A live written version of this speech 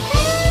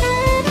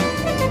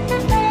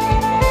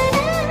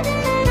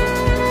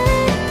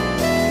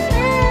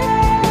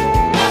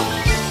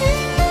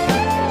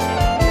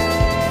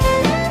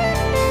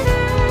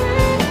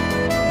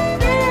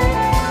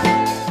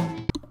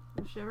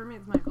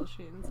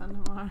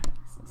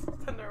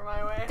Send her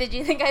my way. Did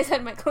you think I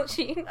said Michael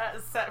Sheen?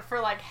 Set for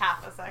like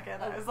half a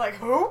second. I was like,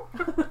 who?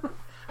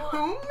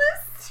 Who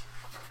missed?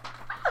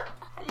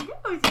 You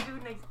always do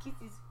nice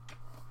kisses.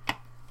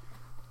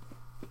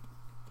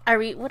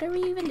 What are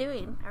we even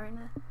doing? Are we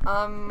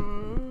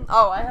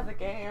Oh, I have a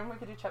game. We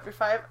could do chapter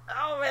 5.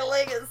 Oh, my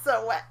leg is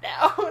so wet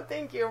now.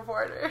 Thank you,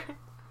 Porter.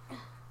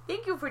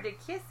 Thank you for the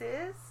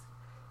kisses.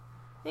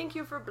 Thank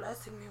you for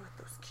blessing me with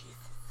those kisses.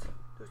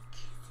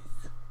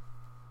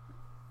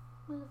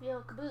 Move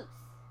your caboose.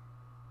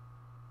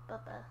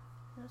 Bubba,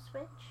 no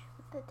switch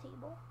with the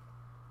table.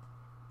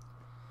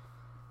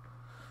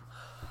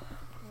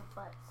 Your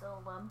butt's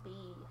so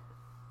lumpy.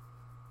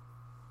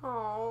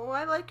 Oh,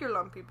 I like your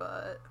lumpy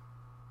butt.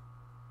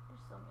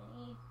 There's so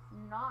many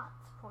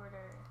knots,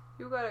 Porter.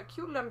 You got a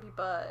cute lumpy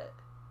butt.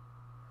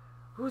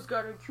 Who's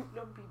got a cute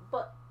lumpy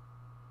butt?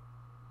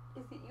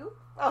 Is it you?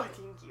 Oh,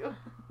 thank you.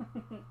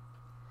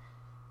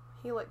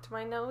 He licked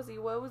my nosy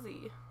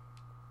wosy.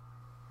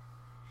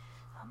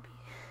 Lumpy.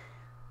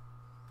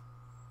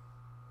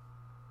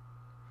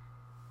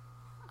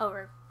 Oh,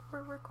 we're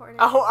recording.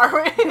 Oh, are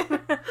we?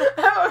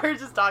 We're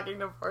just talking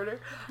to Porter.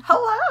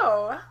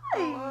 Hello. Hi.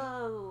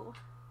 Hello.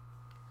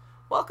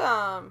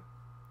 Welcome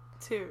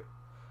to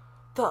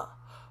the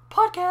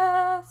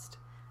podcast.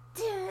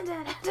 Da,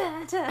 da, da,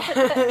 da,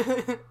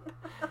 da.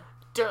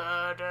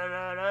 Da, da,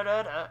 da, da,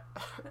 da, da.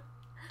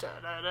 Da,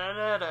 da, da,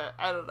 da, da.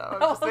 I don't know. I'm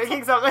just I was making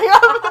like- something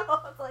up.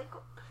 I was like,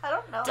 I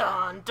don't know.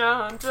 Dun,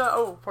 dun, dun.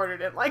 Oh, Porter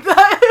didn't like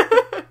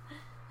that.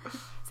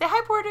 Say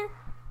hi, Porter.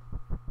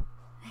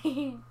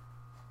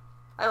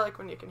 I like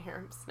when you can hear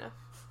him sniff.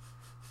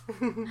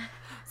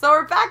 So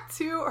we're back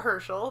to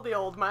Herschel, the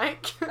old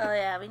Mike. Oh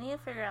yeah, we need to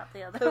figure out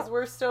the other. Because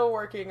we're still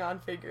working on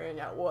figuring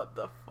out what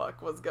the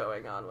fuck was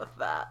going on with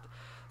that.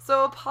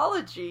 So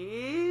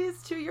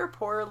apologies to your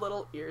poor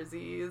little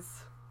earsies.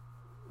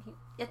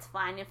 It's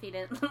fine if you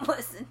didn't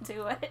listen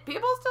to it.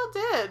 People still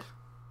did.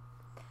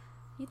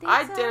 You think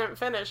I so? didn't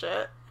finish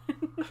it.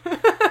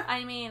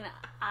 I mean,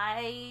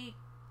 I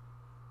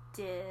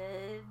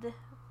did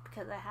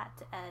because I had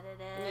to edit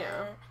it.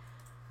 Yeah.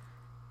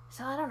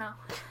 So I don't know.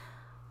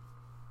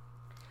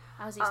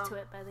 I was used to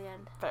it by the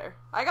end. Fair.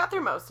 I got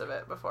through most of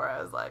it before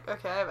I was like,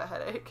 okay, I have a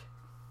headache.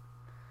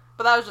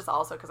 But that was just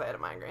also because I had a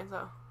migraine,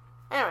 so.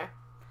 Anyway.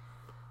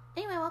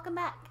 Anyway, welcome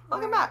back.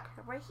 Welcome back.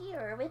 We're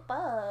here with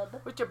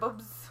Bub. With your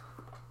bubs.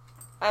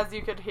 As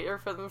you could hear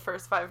for the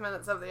first 5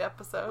 minutes of the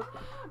episode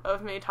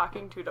of me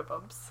talking to the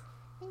bubs.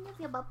 I love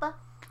you, Bubba.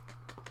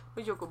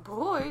 With your good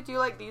boy. Do you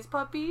like these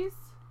puppies?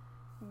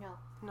 No.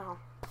 No.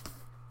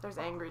 There's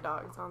angry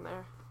dogs on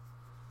there.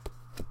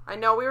 I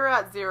know we were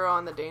at 0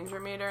 on the danger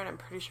meter, and I'm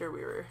pretty sure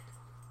we were...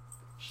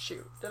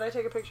 Shoot. Did I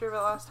take a picture of it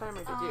last time,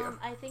 or did you?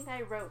 I think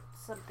I wrote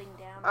something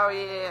down. Oh,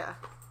 yeah.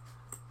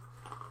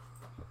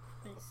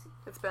 Let me see.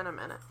 It's been a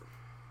minute.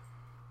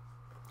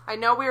 I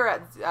know we were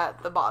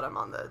at the bottom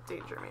on the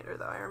danger meter,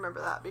 though. I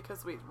remember that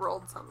because we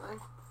rolled something.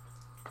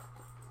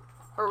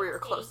 Or we were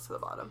close to the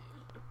bottom.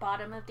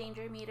 Bottom of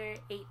danger meter,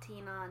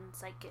 18 on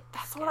psychic.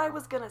 That's what I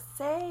was gonna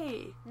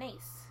say.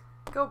 Nice.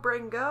 Go,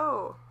 bring,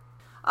 go.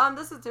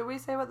 Did we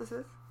say what this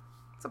is?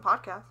 It's a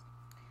podcast.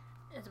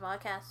 It's a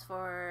podcast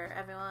for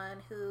everyone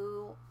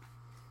who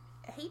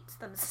hates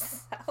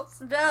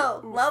themselves.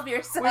 No, love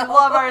yourself. We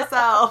love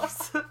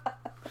ourselves.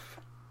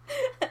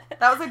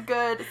 That was a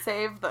good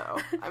save, though.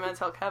 I'm gonna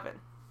tell Kevin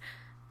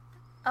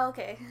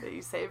Okay. that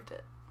you saved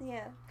it.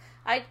 Yeah.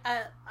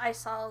 I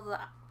saw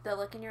the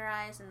look in your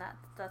eyes, and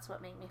that's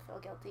what made me feel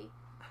guilty.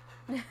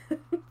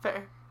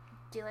 Fair.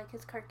 Do you like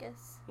his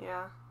carcass?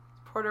 Yeah.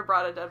 Porter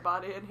brought a dead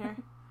body in here.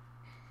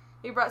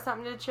 He brought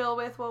something to chill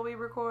with while we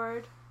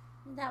record.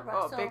 Is that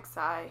Russell? Oh, big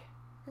sigh.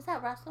 Is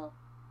that Russell?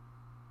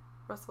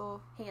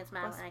 Russell. He gets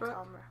mad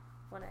Westbrook?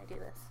 when I do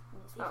this.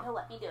 Let me see Oh. if he'll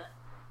let me do it.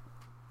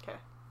 Okay.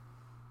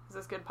 Is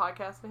this good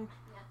podcasting?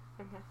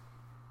 Yeah. Okay.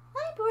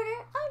 Hi,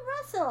 Porter. I'm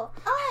Russell.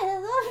 I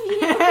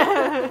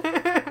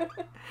love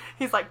you.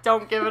 He's like,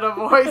 don't give it a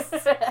voice.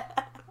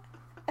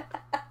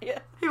 Yeah.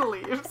 He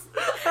leaves.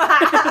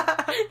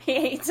 He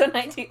hates when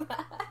I do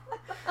that.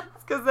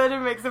 It's because then it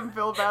makes him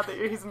feel bad that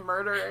he's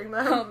murdering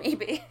them. Oh,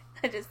 maybe.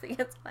 I just think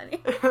it's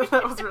funny.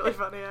 That was really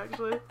funny,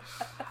 actually.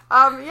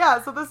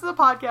 Yeah, so this is a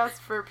podcast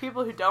for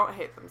people who don't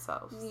hate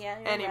themselves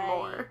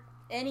anymore. Right.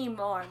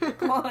 Anymore. Good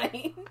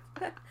point.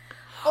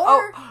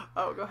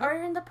 Oh, go ahead. Or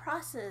in the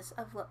process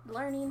of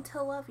learning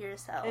to love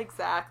yourself.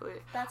 Exactly.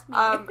 That's me.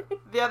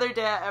 The other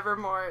day at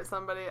Evermore,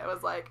 somebody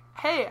was like,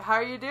 hey, how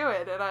are you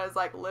doing? And I was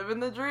like, living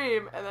the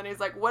dream. And then he's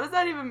like, what does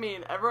that even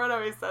mean? Everyone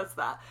always says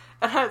that.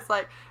 And I was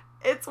like,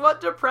 it's what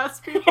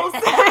depressed people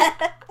say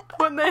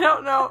when they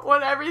don't know,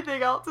 when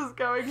everything else is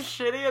going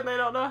shitty and they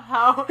don't know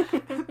how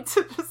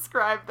to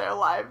describe their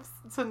lives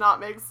to not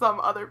make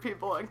some other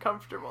people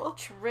uncomfortable.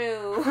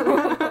 True.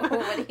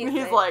 What do you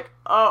He's say? like,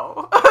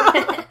 oh.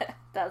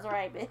 That's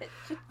right,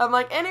 bitch. I'm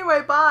like,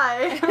 anyway,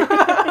 bye.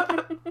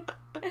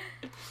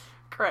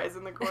 Cries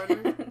in the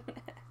corner.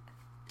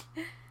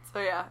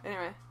 So yeah,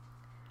 anyway.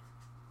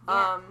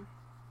 Yeah.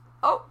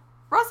 Oh,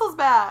 Russell's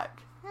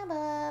back. Hi,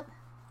 Bub.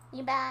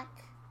 You back?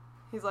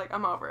 He's like,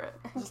 I'm over it.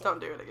 Just don't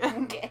do it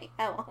again. Okay,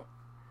 I won't.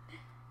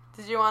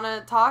 Did you want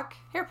to talk?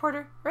 Here,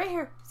 Porter. Right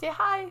here. Say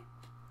hi.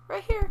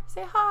 Right here.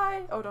 Say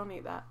hi. Oh, don't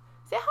eat that.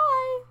 Say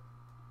hi.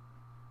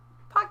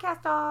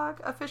 Podcast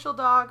dog. Official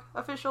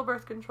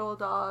birth control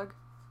dog.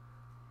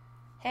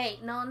 Hey,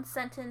 no one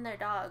sent in their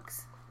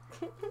dogs.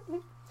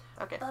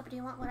 Okay. Bub, do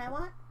you want what I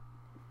want?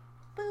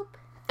 Boop.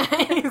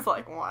 He's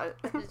like, what?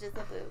 It's just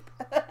a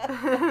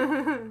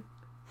boop.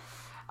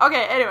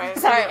 Okay, anyway.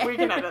 Sorry. We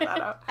can edit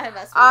that out. I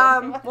messed with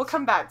him too We'll much.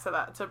 come back to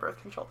that, to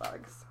birth control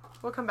dogs.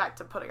 We'll come back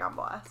to putting on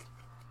blast.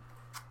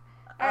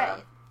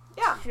 Alright.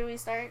 Yeah. Should we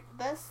start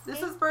this? This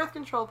game? is Birth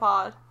Control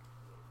Pod.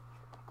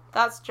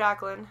 That's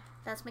Jacqueline.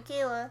 That's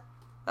Michaela.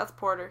 That's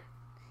Porter.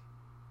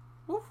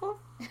 Woof woof.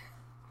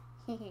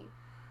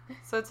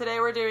 So today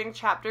we're doing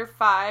chapter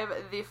 5,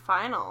 the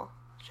final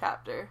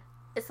chapter.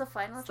 It's the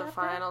final It's the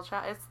chapter? final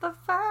chapter. It's the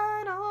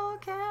final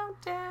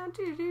countdown.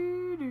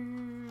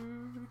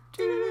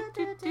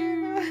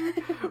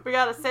 We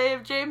gotta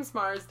save James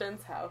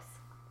Marsden's house.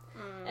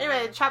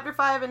 Anyway, chapter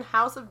 5 in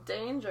House of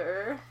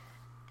Danger.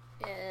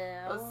 Ew.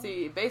 Let's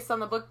see. Based on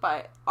the book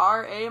by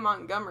R.A.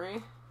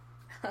 Montgomery,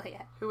 Oh,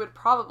 yeah. who would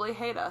probably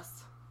hate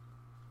us.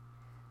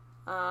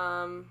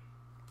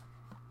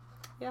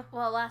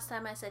 Well, last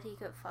time I said he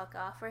could fuck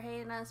off for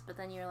hating us, but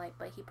then you're like,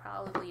 but he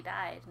probably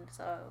died, and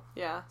so...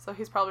 Yeah, so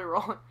he's probably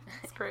rolling.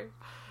 It's great.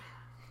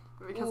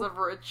 Because Ooh. of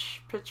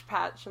Rich Pitch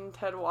Patch and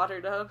Ted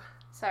Waterdub.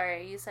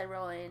 Sorry, you said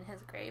rolling in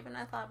his grave, and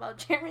I thought about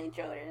Jeremy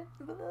Jordan.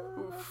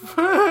 Oof.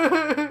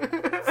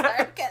 Sorry,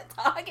 I kept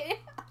talking.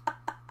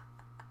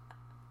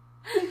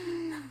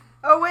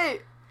 Oh,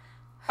 wait.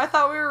 I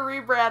thought we were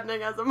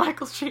rebranding as a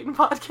Michael Sheen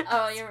podcast.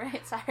 Oh, you're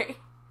right, sorry.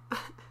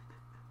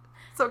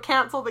 So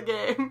cancel the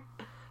game.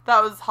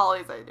 That was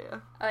Holly's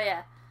idea. Oh,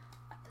 yeah.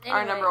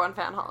 Our Anyway, number one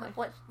fan, Holly.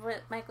 What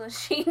Michael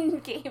Sheen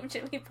game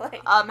should we play?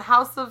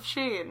 House of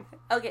Sheen.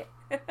 Okay.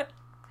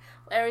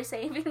 Are we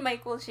saving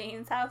Michael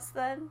Sheen's house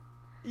then?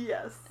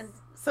 Yes.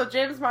 So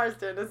James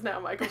Marsden is now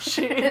Michael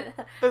Sheen.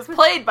 Is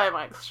played by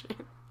Michael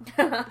Sheen.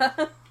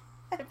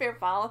 If you're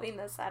following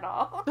this at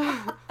all.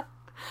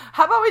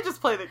 How about we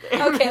just play the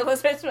game? Okay,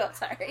 let's switch real.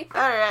 Sorry.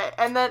 All right,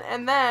 and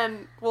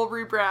then we'll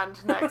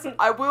rebrand next.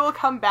 We will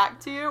come back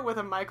to you with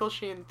a Michael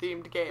Sheen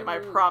themed game. I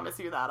Ooh. promise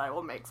you that I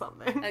will make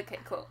something. Okay,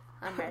 cool.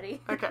 I'm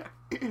ready. Okay.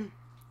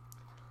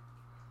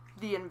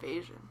 The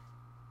Invasion,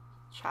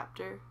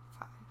 Chapter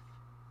 5.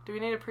 Do we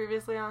need it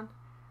previously on?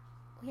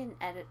 We can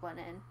edit one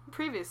in.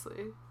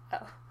 Previously,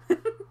 Oh.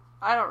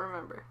 I don't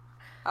remember.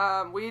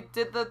 We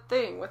did the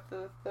thing with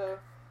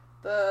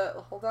the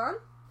hold on.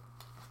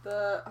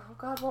 Oh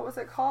god, what was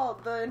it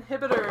called? The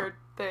inhibitor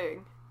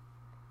thing.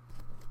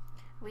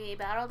 We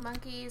battled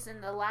monkeys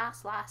in the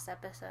last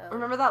episode.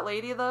 Remember that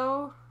lady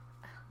though?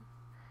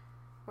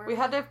 We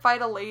had to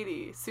fight a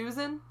lady.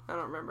 Susan? I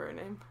don't remember her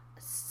name.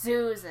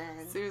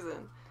 Susan.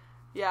 Susan.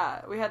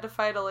 Yeah, we had to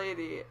fight a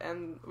lady,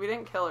 and we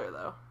didn't kill her,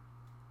 though.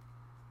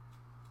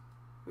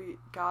 We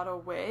got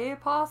away,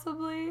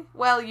 possibly?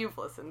 Well, you've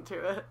listened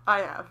to it.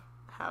 I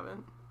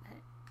haven't.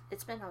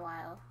 It's been a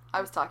while.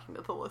 I was talking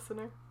to the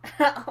listener.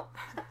 Oh.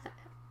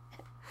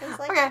 It was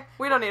like, Okay,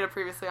 we don't need it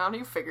previously on.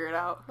 You figure it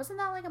out. Wasn't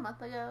that like a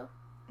month ago?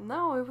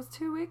 No, it was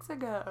 2 weeks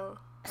ago.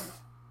 Yeah,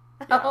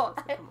 it was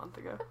like a month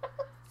ago.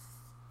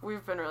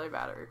 We've been really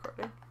bad at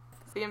recording.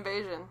 The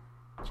Invasion,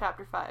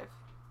 Chapter 5.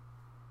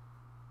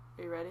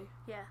 Are you ready?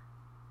 Yeah.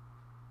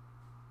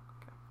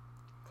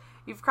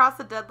 You've crossed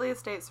the deadly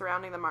estate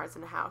surrounding the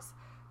Marsden house.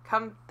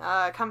 Come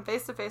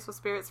face to face with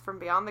spirits from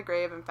beyond the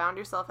grave and found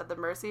yourself at the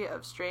mercy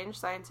of strange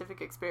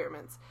scientific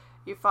experiments.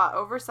 You fought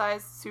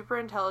oversized,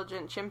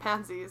 super-intelligent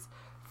chimpanzees,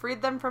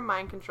 freed them from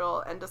mind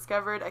control, and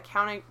discovered a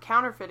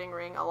counterfeiting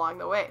ring along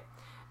the way.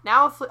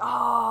 Now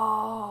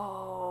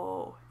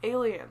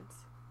aliens.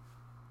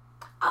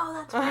 Oh,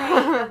 that's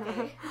right.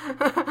 Okay.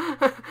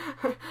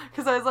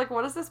 Because I was like,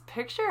 what does this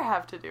picture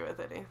have to do with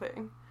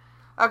anything?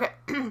 Okay,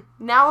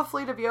 now a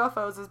fleet of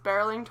UFOs is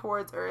barreling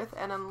towards Earth,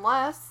 and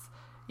unless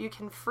you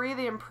can free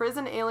the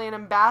imprisoned alien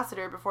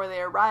ambassador before they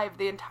arrive,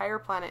 the entire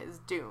planet is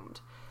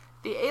doomed.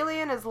 The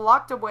alien is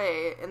locked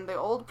away in the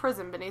old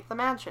prison beneath the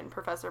mansion,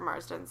 Professor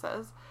Marsden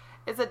says.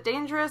 It's a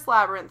dangerous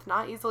labyrinth,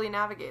 not easily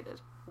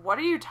navigated. What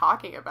are you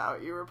talking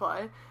about, you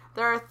reply.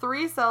 There are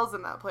 3 cells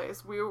in that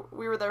place. We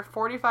were there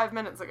 45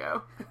 minutes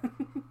ago.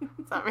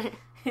 Is that me?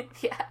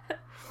 Yeah.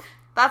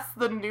 That's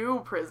the new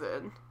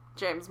prison,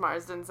 James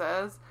Marsden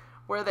says,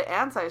 where the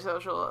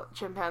antisocial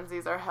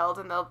chimpanzees are held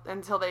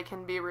until they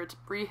can be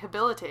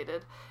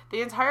rehabilitated.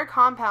 The entire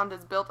compound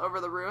is built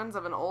over the ruins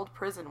of an old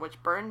prison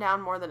which burned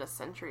down more than a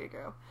century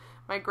ago.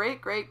 My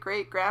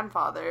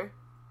great-great-great-grandfather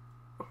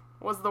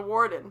was the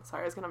warden.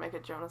 Sorry, I was going to make a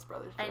Jonas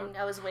Brothers joke.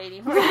 I was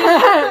waiting for you.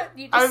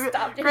 You just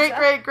stopped yourself.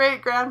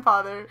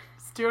 Great-great-great-grandfather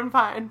is doing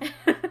fine.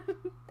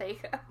 There you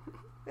go.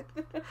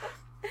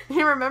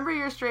 You remember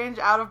your strange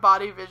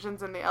out-of-body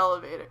visions in the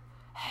elevator.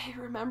 Hey,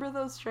 remember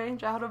those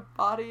strange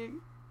out-of-body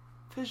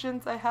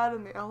visions I had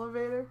in the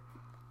elevator?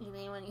 You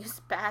mean when you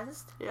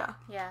spazzed? Yeah,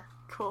 Yeah.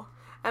 cool.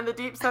 And the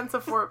deep sense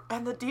of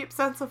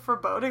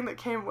foreboding that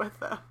came with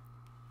them.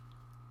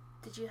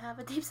 Did you have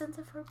a deep sense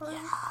of foreboding?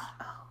 Yeah.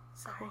 Oh,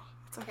 sorry.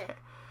 It's okay.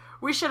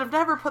 We should have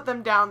never put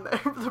them down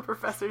there, the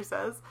professor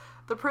says.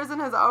 The prison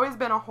has always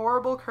been a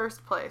horrible,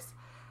 cursed place.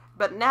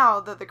 But now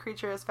that the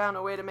creature has found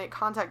a way to make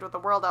contact with the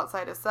world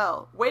outside his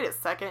cell... Wait a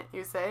second,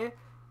 you say.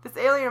 This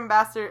alien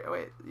ambassador...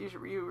 Wait,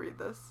 you read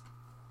this.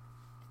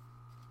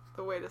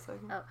 Wait a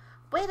second. Oh,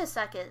 wait a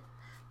second.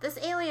 This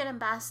alien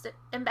ambassador...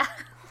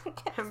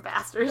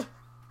 Ambassador.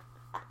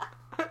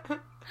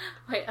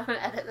 Wait, I'm gonna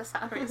edit this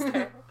out and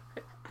restart.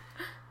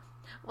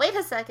 Wait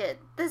a second.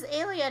 This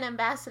alien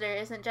ambassador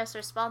isn't just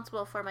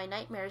responsible for my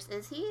nightmares,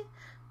 is he?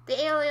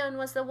 The alien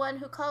was the one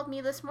who called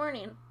me this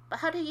morning. But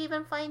how did he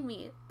even find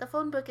me? The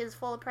phone book is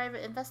full of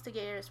private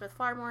investigators with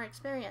far more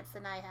experience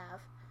than I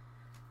have.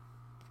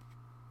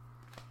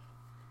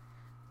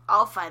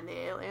 I'll find the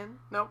alien.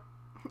 Nope.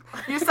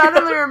 You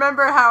suddenly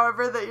remember,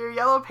 however, that your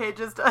Yellow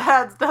Pages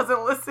ads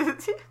doesn't list you.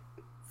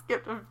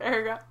 Skipped a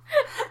paragraph.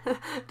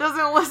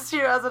 Doesn't list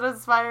you as an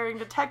aspiring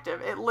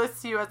detective. It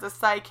lists you as a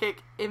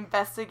psychic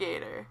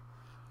investigator.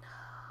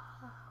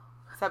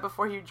 Is that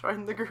before you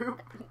joined the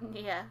group?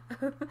 Yeah.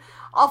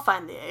 I'll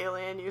find the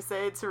alien, you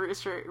say, to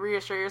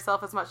reassure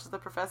yourself as much as the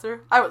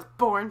professor. I was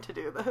born to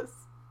do this.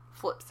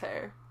 Flips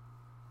hair.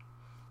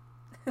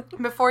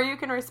 Before you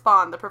can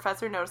respond, the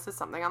professor notices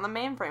something on the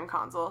mainframe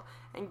console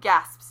and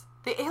gasps.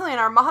 The alien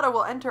armada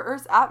will enter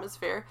Earth's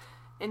atmosphere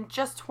in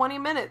just 20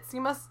 minutes.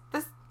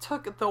 This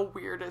took the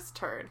weirdest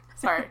turn.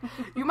 Sorry.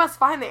 You must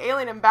find the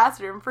alien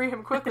ambassador and free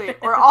him quickly,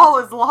 or all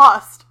is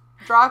lost.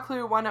 Draw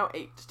clue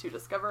 108 to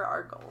discover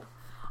our goal.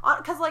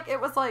 Because, it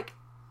was,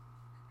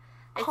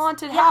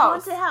 haunted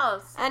house. Haunted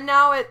house. And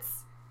now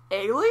it's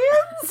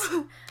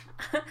aliens?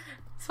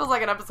 This feels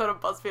like an episode of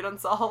BuzzFeed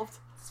Unsolved.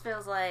 This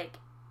feels like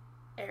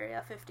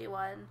Area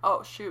 51.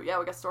 Oh, shoot. Yeah,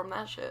 we gotta storm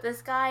that shit.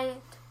 This guy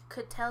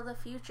could tell the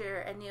future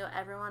and knew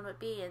everyone would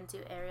be into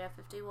Area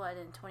 51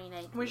 in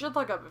 2019. We should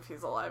look up if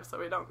he's alive so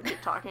we don't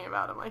keep talking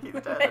about him like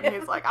he's dead. And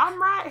he's like,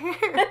 I'm right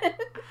here.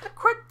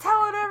 Quit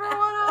telling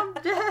everyone I'm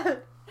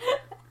dead.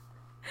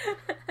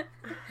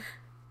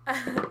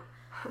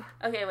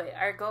 Okay, wait.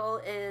 Our goal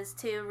is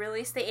to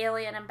release the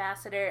alien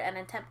ambassador and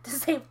attempt to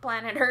save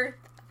planet Earth.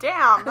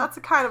 Damn, that's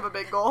kind of a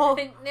big goal.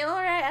 No,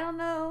 right? I don't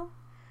know.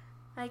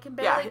 I can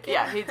barely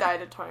Yeah, he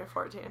died in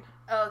 2014.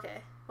 Oh,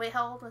 okay. Wait,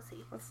 how old was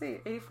he? Let's see.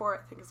 84, I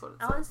think is what it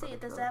says. I want to see.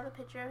 Does it have a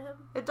picture of him?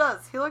 It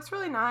does. He looks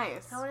really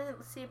nice. I want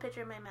to see a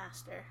picture of my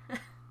master.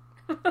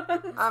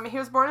 He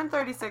was born in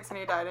 36 and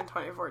he died in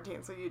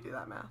 2014, so you do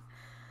that math.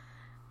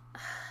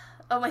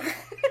 Oh my god.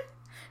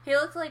 He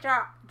looks like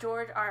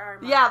George R.R.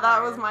 Martin. Yeah,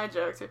 that was my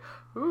joke too.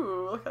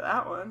 Ooh, look at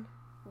that one.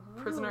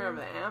 Ooh. Prisoner of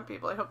the Ant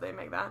People. I hope they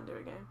make that into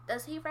a game.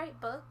 Does he write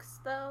books,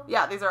 though?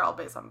 Yeah, these are all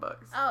based on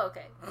books. Oh,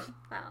 okay.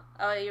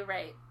 Oh, you're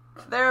right.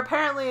 They're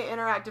apparently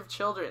interactive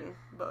children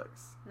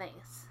books.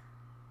 Nice.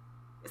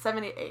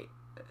 78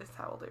 is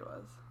how old he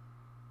was.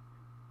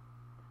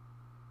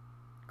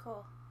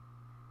 Cool.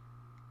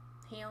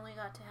 He only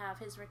got to have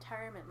his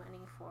retirement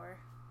money for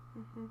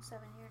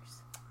 7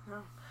 years.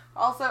 No.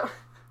 Also,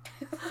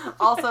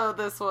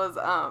 this was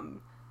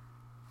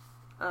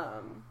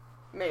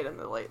made in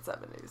the late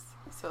 70s,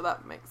 so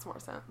that makes more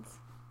sense.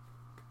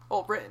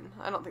 Well, written.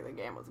 I don't think the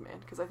game was made,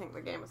 because I think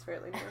the game was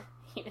fairly new.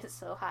 He was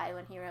so high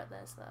when he wrote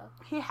this, though.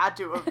 He had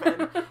to have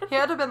been. He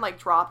had to have been,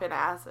 dropping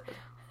acid.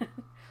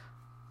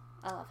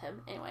 I love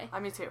him. Anyway.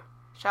 Me too.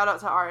 Shout out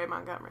to R.A.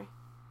 Montgomery.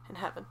 In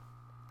heaven.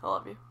 I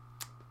love you.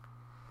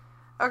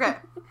 Okay.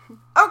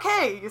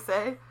 Okay, you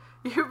say.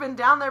 You've been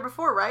down there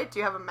before, right? Do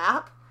you have a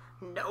map?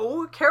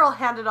 No. Carol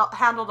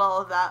handled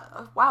all of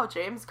that. Wow,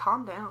 James,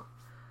 calm down.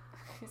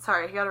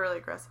 Sorry, he got really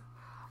aggressive.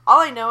 All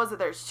I know is that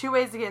there's 2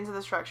 ways to get into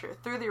the structure.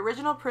 Through the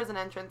original prison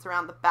entrance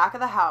around the back of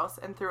the house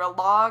and through a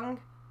long,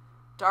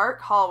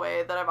 dark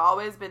hallway that I've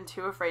always been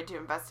too afraid to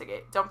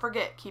investigate. Don't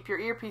forget, keep your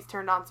earpiece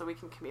turned on so we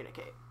can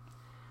communicate.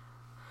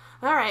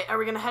 Alright, are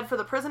we going to head for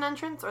the prison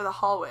entrance or the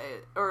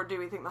hallway? Or do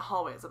we think the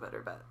hallway is a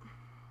better bet?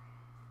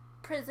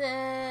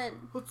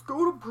 Prison! Let's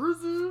go to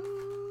prison!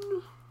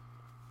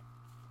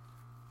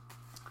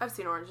 I've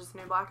seen Orange is the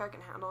New Black. I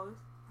can handle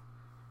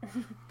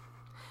this.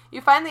 You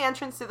find the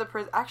entrance to the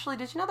prison. Actually,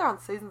 did you know they're on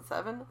season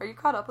 7? Are you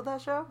caught up with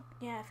that show?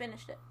 Yeah, I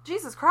finished it.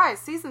 Jesus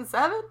Christ, season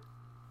 7?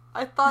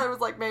 I thought it was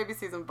maybe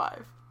season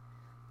 5.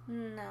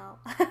 No.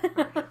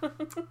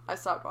 I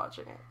stopped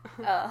watching it.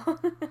 Oh.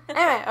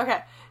 Anyway,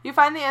 okay. You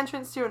find the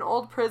entrance to an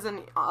old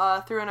prison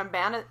through an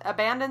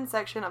abandoned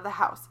section of the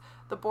house.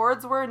 The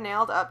boards were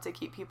nailed up to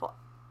keep people.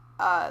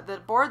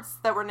 The boards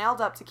that were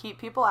nailed up to keep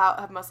people out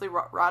have mostly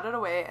rotted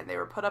away, and they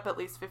were put up at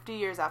least 50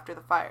 years after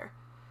the fire.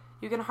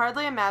 You can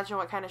hardly imagine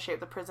what kind of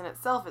shape the prison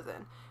itself is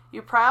in.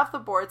 You pry off the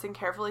boards and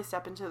carefully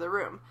step into the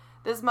room.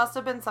 This must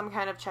have been some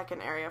kind of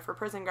check-in area for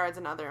prison guards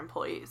and other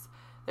employees.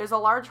 There's a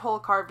large hole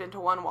carved into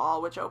one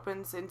wall, which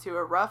opens into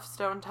a rough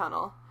stone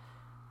tunnel.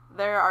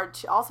 There are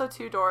also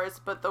 2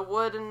 doors, but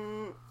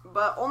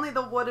only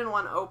the wooden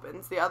one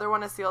opens. The other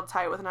one is sealed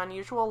tight with an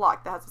unusual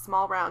lock that has a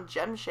small round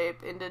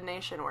gem-shaped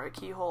indentation where a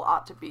keyhole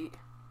ought to be.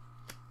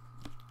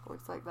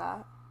 Looks like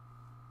that.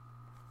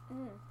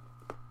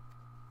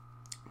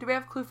 Do we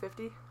have clue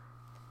 50?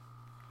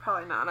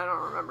 Probably not. I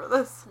don't remember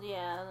this.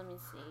 Yeah, let me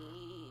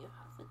see.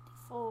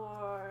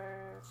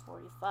 54,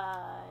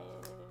 45,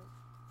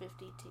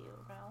 52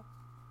 now.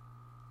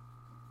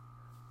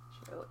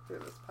 Should I look through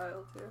this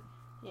pile too?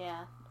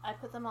 Yeah, I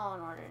put them all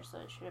in order, so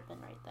it should have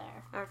been right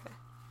there. Okay.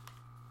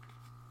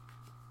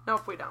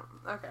 Nope, we don't.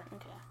 Okay.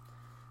 Okay.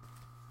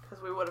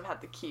 Because we would have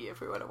had the key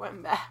if we would have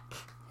went back.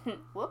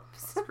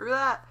 Whoops. Screw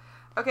that.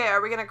 Okay,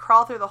 are we going to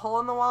crawl through the hole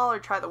in the wall or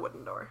try the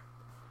wooden door?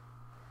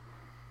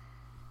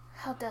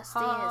 How dusty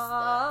is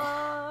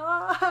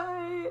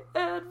High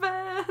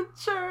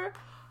adventure.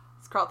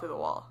 Let's crawl through the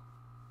wall.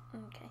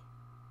 Okay.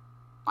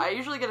 I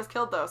usually get us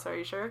killed though, so are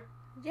you sure?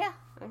 Yeah.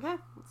 Okay,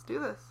 let's do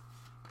this.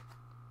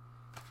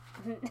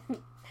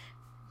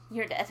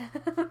 You're dead.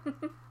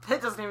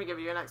 It doesn't even give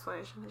you an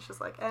explanation. It's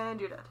just like, and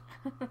you're dead.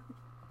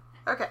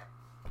 Okay.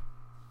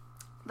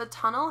 The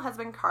tunnel has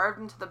been carved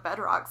into the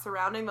bedrock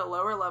surrounding the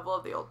lower level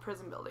of the old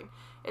prison building.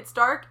 It's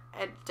dark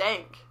and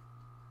dank.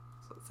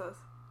 That's what it says.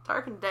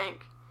 Dark and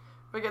dank.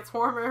 But it gets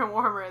warmer and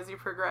warmer as you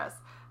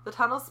progress. The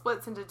tunnel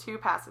splits into two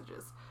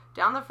passages.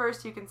 Down the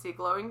first, you can see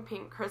glowing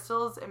pink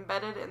crystals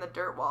embedded in the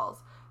dirt walls.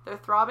 They're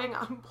throbbing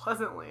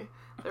unpleasantly.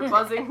 They're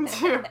buzzing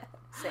too.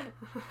 Same.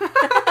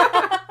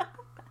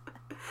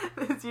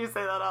 Did you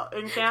say that out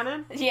in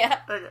canon? Yeah.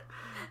 Okay.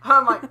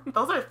 I'm like,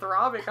 those are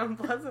throbbing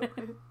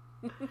unpleasantly.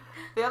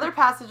 The other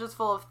passage is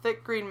full of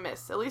thick green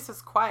mist. At least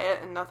it's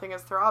quiet and nothing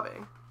is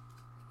throbbing.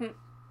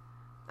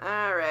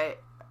 Alright.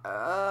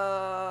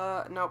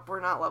 Nope, we're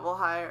not level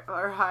higher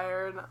or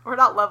higher. We're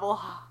not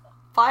level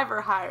 5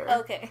 or higher.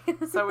 Okay.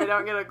 So we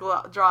don't get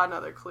to draw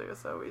another clue,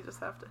 so we just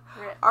have to.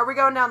 Rip. Are we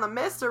going down the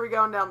mist or are we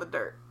going down the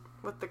dirt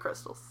with the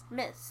crystals?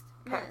 Missed.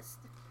 Okay. Missed.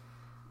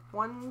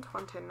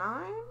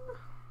 129.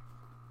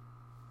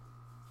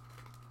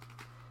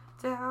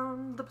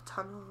 Down the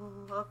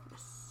tunnel of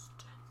mist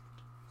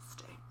and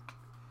stank.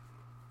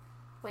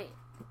 Wait.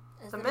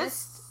 Is The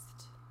mist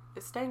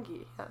is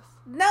stanky, yes.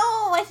 No,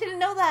 I didn't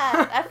know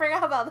that. I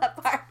forgot about that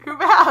part. Too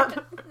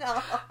bad.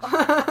 No.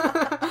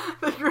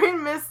 The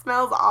green mist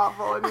smells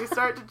awful and you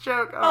start to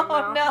choke.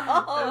 Oh,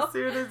 no. As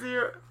soon as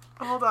you...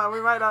 Hold on, we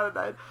might not have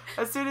died.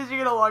 As soon as you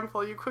get a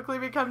lungful, you quickly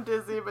become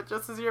dizzy, but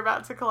just as you're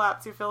about to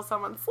collapse, you feel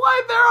someone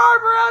slide their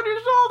arm around your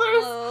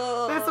shoulders.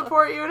 They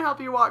support you and help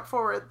you walk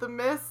forward. The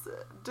mist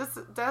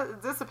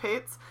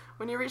dissipates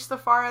when you reach the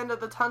far end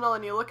of the tunnel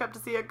and you look up to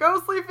see a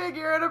ghostly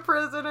figure in a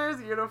prisoner's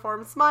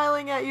uniform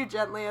smiling at you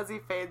gently as he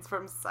fades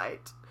from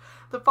sight.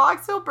 The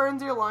fog still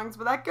burns your lungs,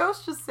 but that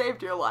ghost just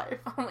saved your life.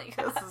 Oh my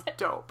god. This is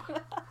dope.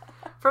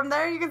 From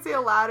there, you can see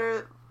a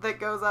ladder that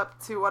goes up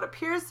to what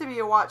appears to be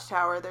a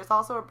watchtower. There's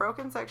also a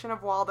broken section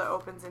of wall that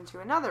opens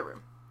into another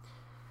room.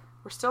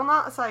 We're still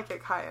not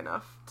psychic high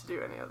enough to do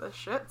any of this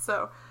shit,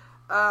 so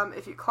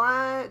if you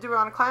climb, do we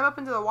want to climb up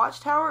into the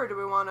watchtower or do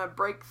we want to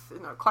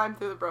climb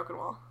through the broken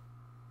wall?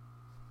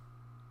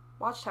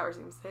 Watchtower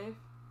seems safe.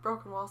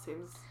 Broken wall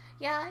seems...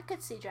 Yeah, I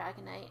could see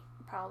Dragonite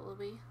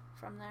probably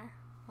from there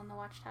on the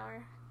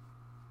watchtower.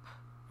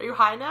 Are you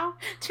high now?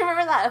 Do you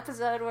remember that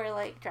episode where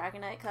like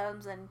Dragonite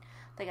comes and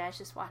the guy's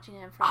just watching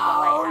him from the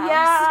Oh, lighthouse?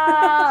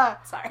 yeah!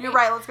 Sorry. You're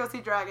right, let's go see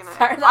Dragonite.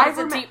 Sorry, that was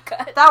a deep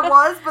cut. That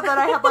was, but then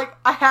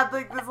I had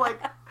this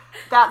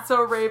That's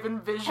So Raven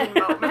vision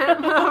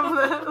moment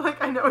of the,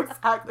 like, I know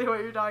exactly what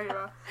you're talking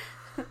about.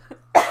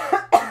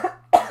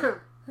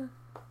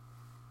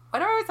 Why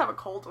do I always have a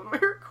cold when we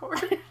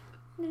record?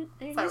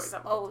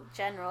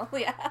 General,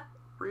 yeah.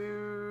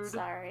 Rude.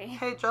 Sorry.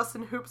 Hey,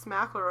 Justin Hoops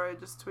McElroy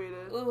just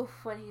tweeted. Oof,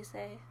 what do you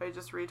say? I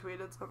just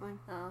retweeted something.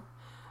 Oh.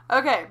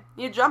 Okay,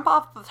 you jump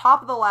off the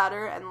top of the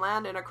ladder and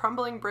land in a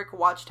crumbling brick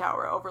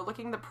watchtower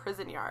overlooking the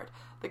prison yard.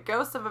 The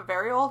ghost of a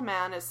very old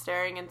man is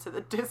staring into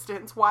the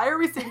distance. Why are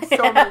we seeing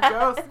so many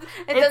ghosts?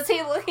 Does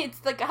he look? It's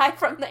the guy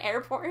from the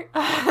airport.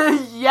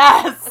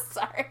 Yes!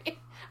 Sorry.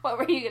 What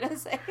were you gonna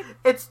say?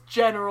 It's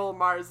General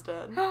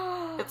Marsden.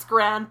 It's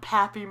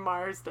Grandpappy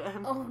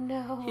Marsden. Oh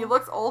no. He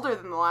looks older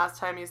than the last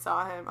time you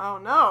saw him. Oh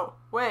no.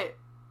 Wait.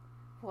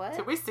 What?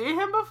 Did we see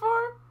him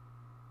before?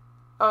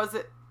 Oh, is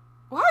it...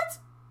 What?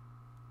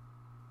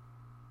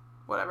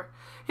 Whatever.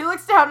 He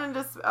looks down in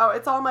oh,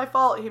 it's all my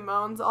fault, he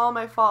moans. All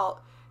my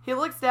fault. He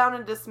looks down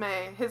in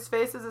dismay. His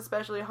face is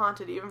especially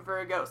haunted, even for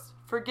a ghost.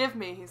 Forgive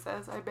me, he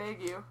says. I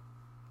beg you.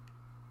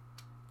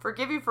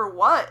 Forgive you for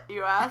what,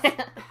 you ask?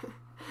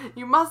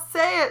 You must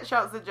say it,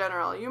 shouts the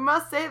general. You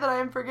must say that I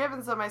am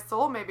forgiven so my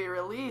soul may be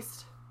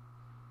released.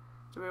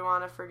 Do we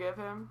want to forgive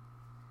him?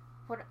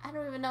 What? I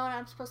don't even know what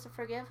I'm supposed to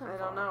forgive him I for.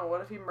 don't know.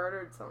 What if he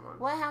murdered someone?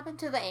 What happened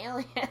to the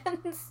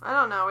aliens? I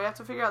don't know. We have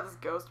to figure out this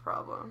ghost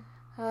problem.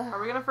 Are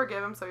we going to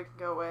forgive him so he can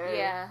go away?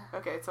 Yeah.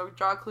 Okay, so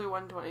draw clue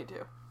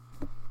 122.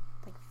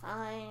 Like,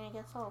 fine, I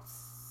guess I'll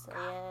say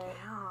it.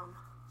 Damn.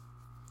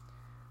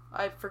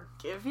 I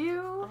forgive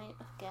you? I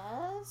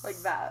guess? Like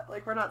that.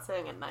 Like, we're not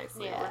saying it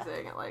nicely. Yeah. We're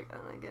saying it like,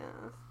 oh, I guess.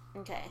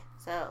 Okay,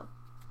 so.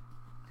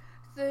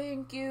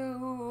 Thank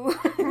you.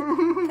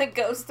 The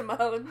ghost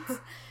moans.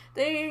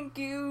 Thank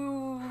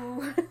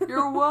you.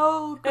 You're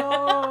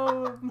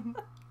welcome.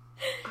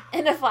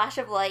 In a flash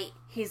of light,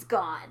 he's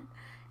gone.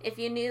 If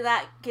you knew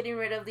that getting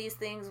rid of these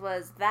things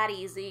was that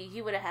easy,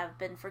 you would have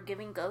been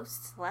forgiving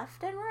ghosts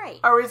left and right.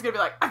 Or we're just gonna be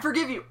like, I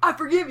forgive you, I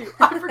forgive you,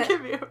 I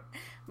forgive you.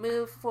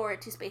 Move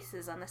forward 2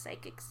 spaces on the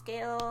psychic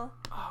scale.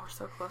 Oh, we're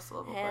so close to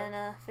level 4.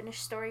 And finish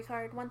story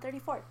card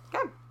 134.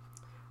 Okay.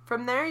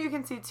 From there, you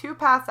can see 2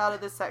 paths out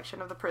of this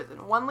section of the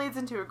prison. One leads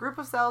into a group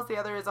of cells, the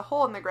other is a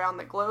hole in the ground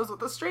that glows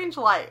with a strange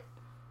light.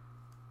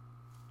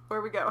 Where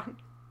are we going?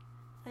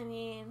 I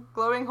mean...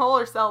 Glowing hole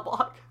or cell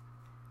block?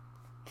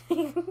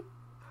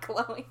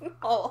 Glowing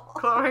hole.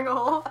 Glowing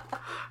hole?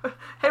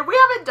 Hey, we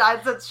haven't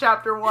died since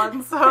chapter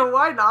 1, so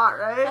why not,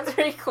 right? That's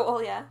pretty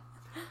cool, yeah.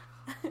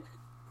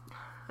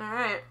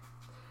 Alright.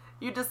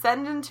 You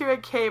descend into a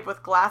cave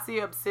with glassy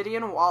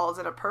obsidian walls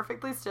and a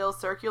perfectly still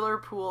circular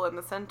pool in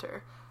the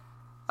center.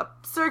 A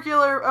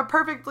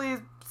perfectly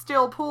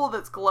still pool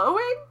that's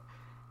glowing?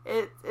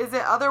 Is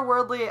it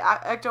otherworldly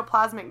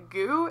ectoplasmic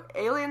goo?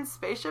 Alien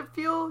spaceship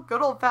fuel?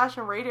 Good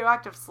old-fashioned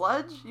radioactive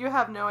sludge? You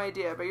have no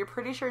idea, but you're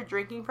pretty sure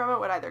drinking from it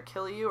would either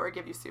kill you or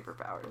give you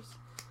superpowers.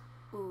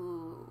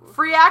 Ooh.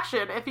 Free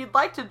action! If you'd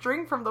like to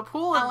drink from the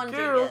pool I of wanna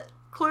goo, drink it.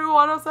 Clue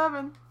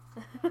 107.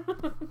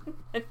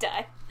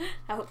 Die.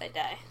 I hope I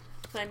die.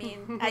 I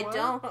mean, I What?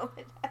 don't hope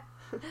I die.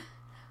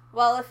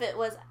 Well, if it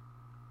was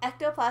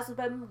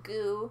ectoplasm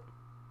goo...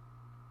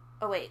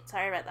 Oh, wait.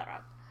 Sorry, I read that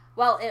wrong.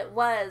 Well, it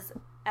was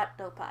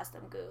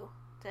ectoplasm goo.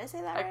 Did I say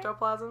that right?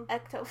 Ectoplasm?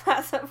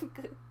 Ectoplasm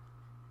goo.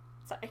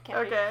 Sorry, I can't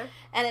read. Okay.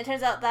 And it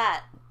turns out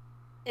that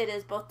it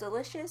is both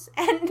delicious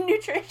and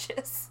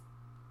nutritious.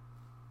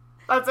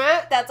 That's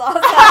it? That's all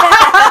it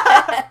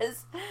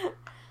says.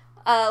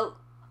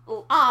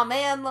 Aw,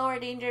 man, lower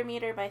danger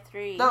meter by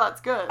 3. No,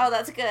 that's good. Oh,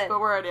 that's good. But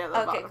we're already at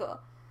the Okay, bottom. cool.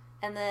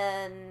 And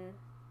then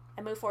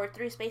I move forward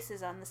 3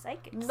 spaces on the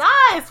psychic.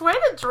 Nice! Way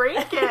to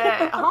drink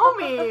it,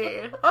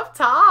 homie! Up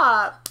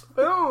top!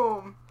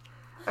 Boom!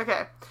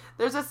 Okay.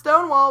 There's a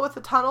stone wall with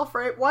a tunnel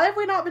frame. Why have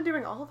we not been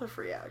doing all the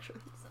free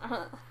actions?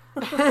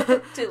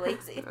 Too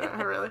lazy.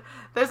 Really?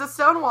 There's a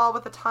stone wall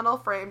with a tunnel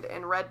framed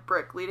in red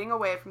brick leading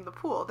away from the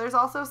pool. There's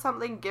also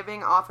something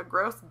giving off a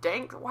gross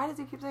dank... Why does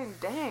he keep saying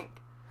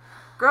dank?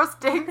 Gross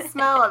dank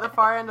smell at the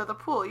far end of the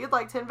pool. You'd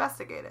like to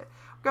investigate it.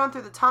 Going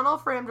through the tunnel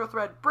framed with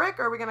red brick,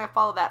 or are we going to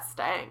follow that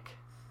stank?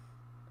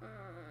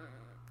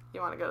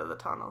 You want to go to the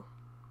tunnel?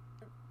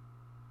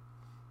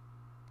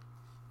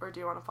 Or do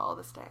you want to follow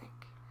the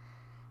stank?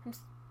 I'm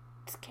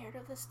scared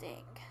of the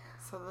stink.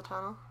 So the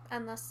tunnel?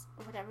 Unless,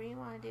 whatever you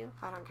want to do.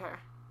 I don't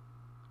care.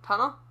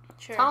 Tunnel?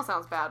 Sure. Tunnel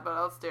sounds bad, but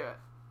let's do it.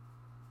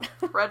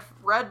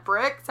 Red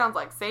brick sounds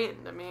like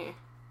Satan to me.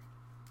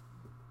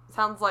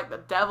 Sounds like the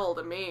devil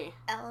to me.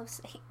 I love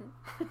Satan.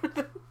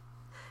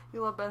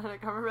 You love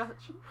Benedict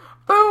Cumberbatch?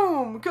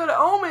 Boom! Good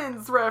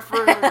Omens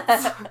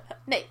reference!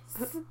 Nice.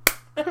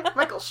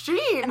 Michael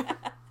Sheen!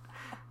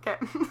 Okay.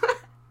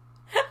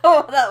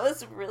 Oh, that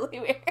was really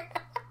weird.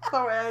 That's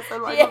the way I said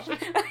Michael Sheen.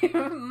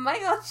 Yeah.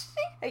 Michael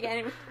Sheen. I can't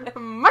even.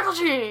 Michael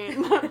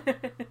Sheen!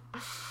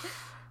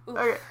 Oof.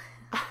 Okay.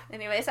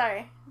 Anyway,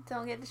 sorry.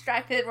 Don't get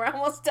distracted. We're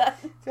almost done.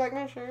 Do you like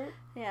my shirt?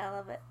 Yeah, I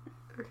love it.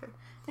 Okay.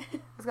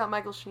 It's got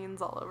Michael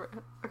Sheen's all over it.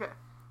 Okay.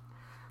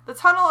 The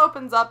tunnel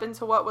opens up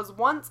into what was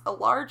once a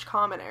large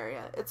common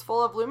area. It's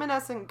full of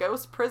luminescent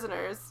ghost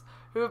prisoners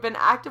who have been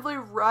actively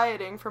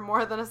rioting for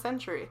more than a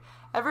century,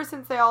 ever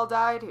since they all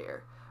died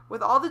here.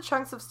 With all the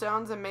chunks of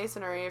stones and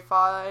masonry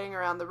flying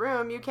around the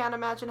room, you can't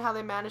imagine how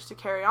they managed to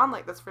carry on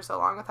like this for so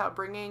long without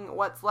bringing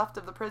what's left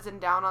of the prison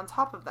down on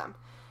top of them.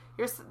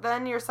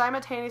 You're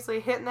simultaneously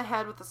hit in the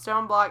head with a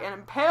stone block and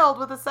impaled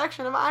with a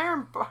section of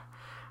iron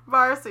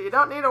bar, so you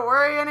don't need to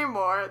worry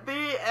anymore.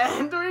 The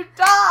end. We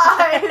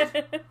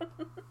died!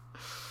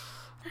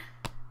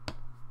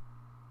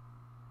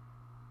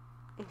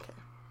 Okay.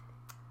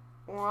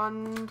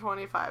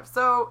 125.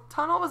 So,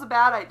 tunnel was a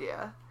bad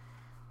idea.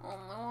 Oh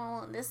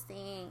no, this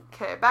stink.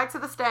 Okay, back to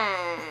the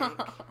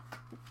stank.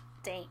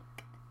 Dank.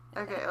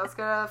 Okay, let's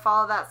go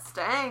follow that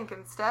stank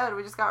instead.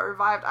 We just got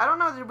revived. I don't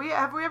know,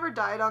 have we ever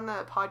died on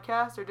the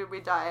podcast, or did we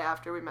die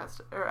after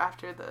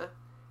after the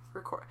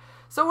record?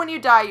 So when you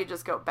die, you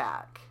just go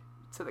back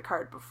to the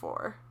card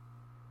before.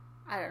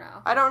 I don't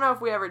know. I don't know if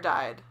we ever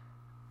died.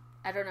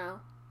 I don't know.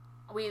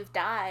 We've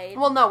died.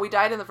 Well, no, we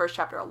died in the first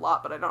chapter a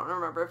lot, but I don't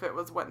remember if it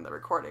was when the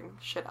recording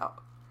shit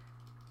out.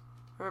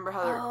 Remember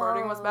how the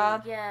recording was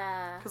bad?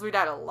 Yeah. Because we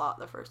died a lot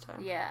the first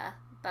time. Yeah.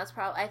 That's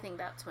probably. I think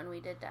that's when we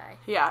did die.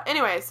 Yeah.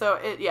 Anyway, so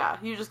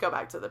you just go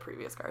back to the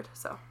previous card.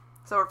 So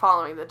we're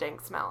following the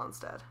dank smell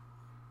instead.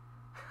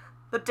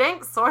 The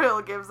dank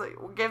soil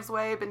gives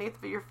way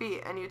beneath your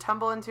feet, and you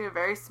tumble into a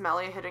very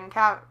smelly hidden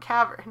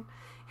cavern.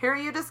 Here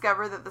you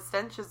discover that the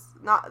stench is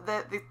not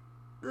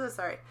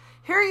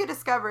Here you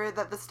discover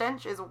that the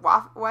stench is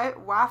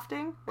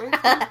wafting.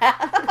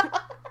 I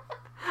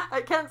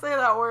can't say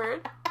that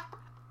word.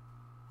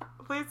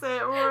 Please say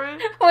it, Maureen.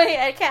 Wait,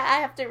 I can't. I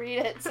have to read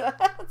it. So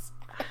that's...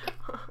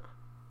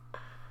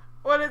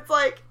 When it's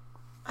like,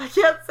 I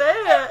can't say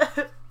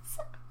it.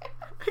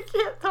 I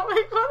can't. Don't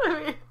make fun of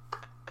me.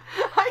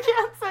 I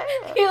can't say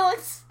it. He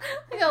looks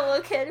like a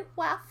little kid.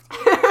 Wafting.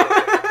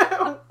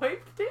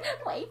 Wafting?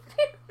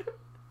 Wafting.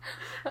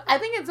 I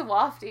think it's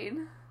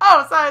wafting.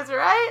 Oh, so I was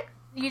right?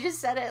 You just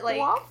said it like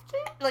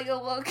Wafting? like a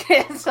little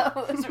kid, so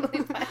it was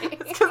really funny.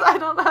 It's because I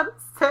don't know how to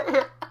say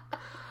it.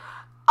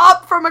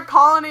 Up from a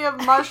colony of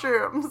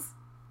mushrooms.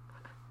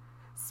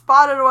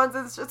 Spotted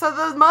ones. So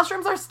those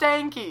mushrooms are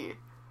stanky.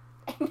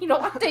 And you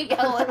don't have to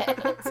yell at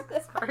it.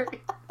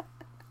 Sorry.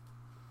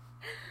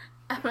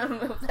 I'm gonna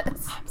move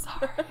this. I'm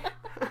sorry.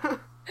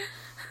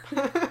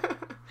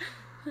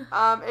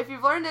 If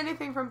you've learned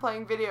anything from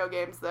playing video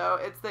games, though,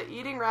 it's that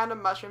eating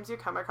random mushrooms you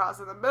come across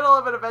in the middle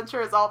of an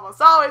adventure is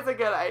almost always a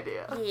good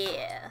idea.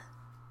 Yeah.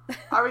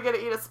 Are we gonna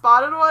eat a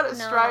spotted one, a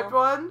No. striped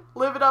one,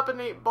 live it up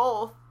and eat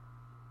both?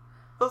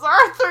 Those are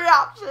our 3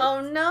 options.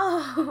 Oh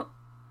no.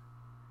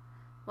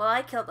 Well,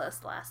 I killed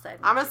us last time.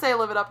 I'm gonna say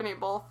live it up and eat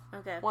both.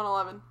 Okay.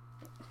 111.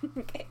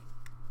 Okay.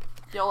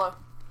 YOLO.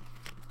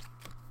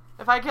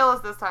 If I kill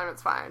us this time,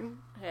 it's fine.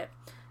 Okay.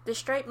 The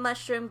striped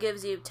mushroom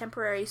gives you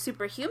temporary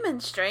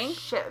superhuman strength.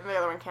 Shit, and the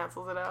other one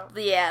cancels it out.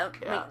 Yeah.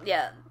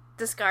 Yeah.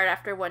 Discard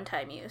after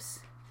one-time use.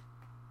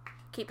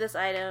 Keep this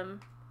item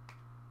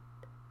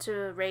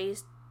to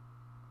raise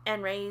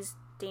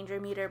danger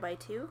meter by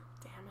 2.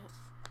 Damn it.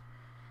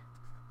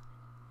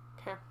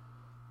 Okay.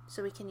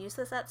 So we can use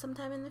this at some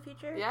time in the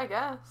future? Yeah, I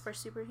guess. For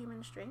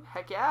superhuman strength?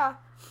 Heck yeah.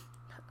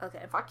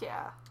 Okay. Fuck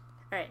yeah.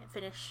 Alright,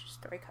 finish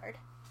story card.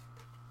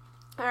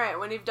 Alright,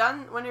 when you're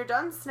done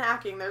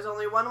snacking, there's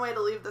only one way to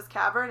leave this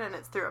cavern, and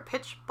it's through a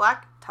pitch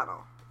black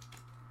tunnel.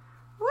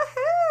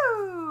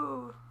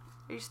 Woohoo!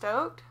 Are you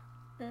stoked?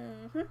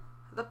 Mm-hmm.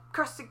 The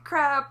Krusty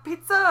Krab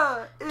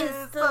pizza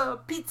is the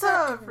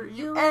pizza for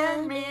you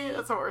and me.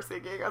 That's what we're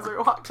singing as we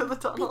walk to the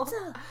tunnel.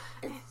 Pizza.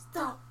 It's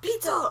the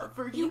pizza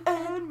for you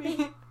and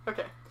me.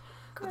 Okay.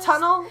 The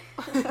tunnel.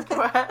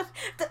 Go ahead.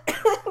 The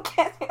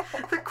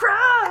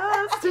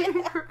Krusty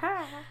Krab.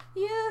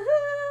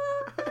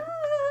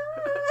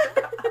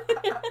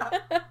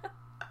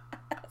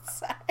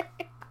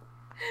 Sorry.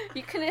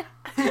 You couldn't.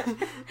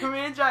 Me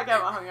and Jack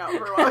haven't hung out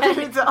for a while, you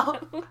can tell.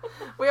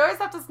 We always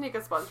have to sneak a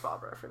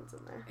SpongeBob reference in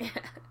there.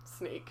 Yeah.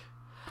 Sneak.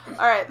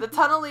 Alright, the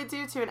tunnel leads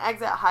you to an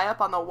exit high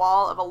up on the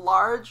wall of a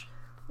large,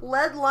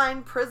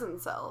 lead-lined prison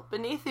cell.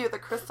 Beneath you, the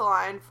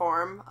crystalline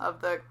form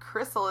of the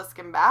Chrysalisk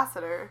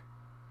ambassador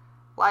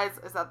lies...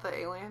 Is that the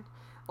alien?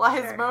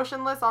 Lies Sure.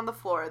 motionless on the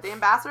floor. The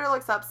ambassador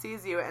looks up,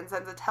 sees you, and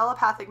sends a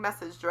telepathic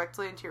message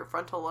directly into your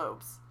frontal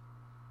lobes.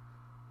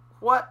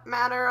 What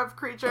manner of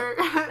creature...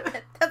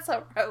 That's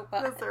a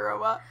robot. That's a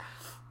robot.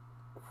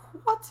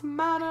 What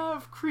manner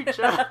of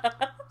creature?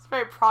 It's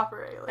very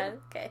proper alien.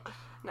 Okay.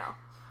 No.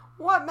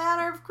 What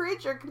manner of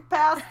creature can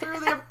pass through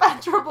the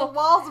impenetrable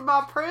walls of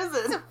my He's a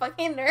prison?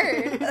 fucking He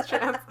nerd.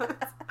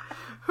 translates.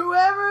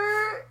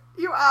 Whoever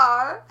you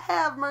are,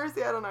 have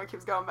mercy. I don't know, it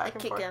keeps going back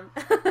and Kick forth. him.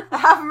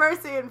 Have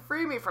mercy and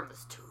free me from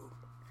this tomb.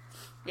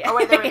 Yeah. Oh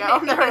wait, there we go.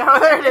 There we go.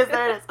 There it is.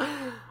 There it is.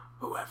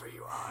 Whoever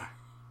you are,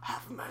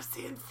 have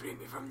mercy and free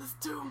me from this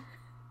tomb.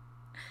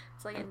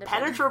 It's like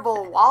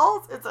Impenetrable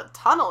walls? It's a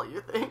tunnel, you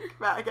think,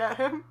 back at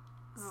him.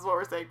 This is what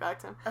we're saying back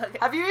to him. Okay.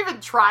 Have you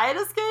even tried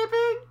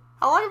escaping?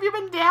 How long have you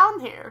been down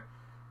here?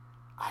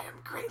 I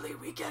am greatly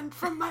weakened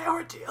from my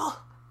ordeal.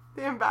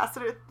 The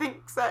ambassador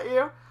thinks at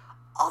you.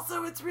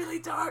 Also, it's really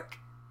dark.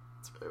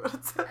 That's really what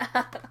it said.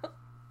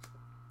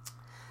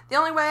 The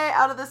only way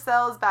out of the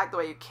cell is back the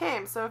way you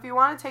came, so if you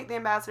want to take the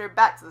ambassador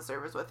back to the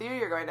servers with you,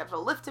 you're going to have to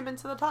lift him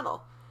into the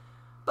tunnel.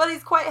 But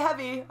he's quite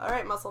heavy.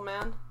 Alright, muscle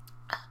man.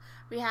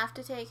 We have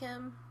to take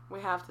him.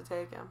 We have to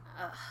take him.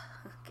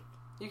 Okay.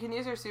 You can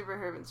use your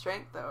superhuman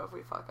strength, though, if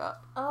we fuck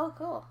up. Oh,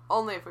 cool.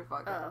 Only if we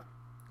fuck up. Oh.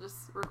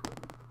 Just...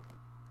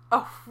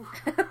 Oh,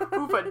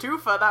 oofa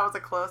doofa, that was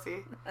a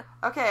closey.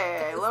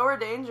 Okay, lower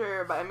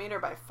danger by a meter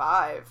by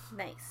 5.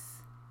 Nice.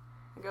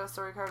 Go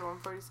story card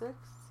 146.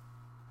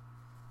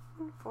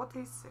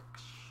 146.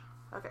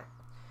 Okay.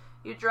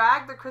 You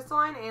drag the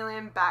crystalline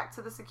alien back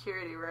to the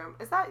security room.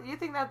 Is that, you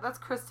think that's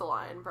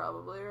crystalline,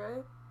 probably,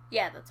 right?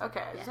 Yeah, that's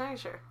Okay, yeah. just making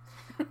sure.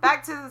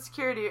 Back to the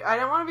security. I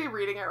don't want to be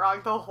reading it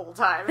wrong the whole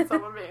time. And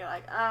someone being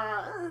like,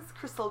 it's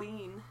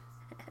crystalline.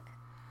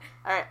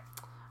 Alright.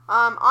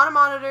 On a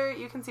monitor,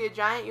 you can see a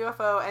giant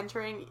UFO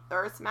entering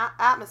Earth's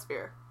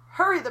atmosphere.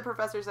 Hurry, the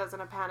professor says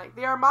in a panic.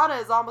 The Armada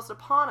is almost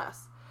upon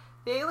us.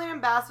 The alien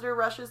ambassador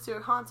rushes to a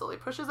console. He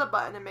pushes a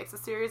button and makes a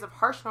series of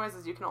harsh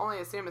noises you can only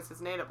assume is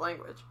his native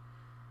language.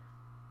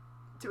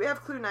 Do we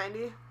have clue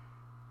 90?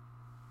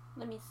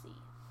 Let me see.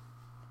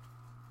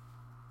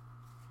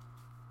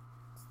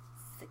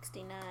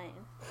 69.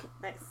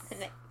 Nice.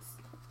 Nice.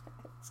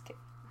 That's good.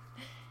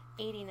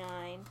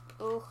 89.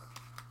 Ugh.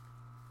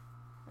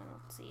 I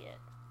don't see it.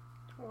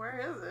 Where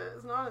is it?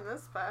 It's not in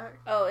this pack.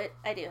 Oh,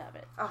 I do have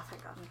it. Oh,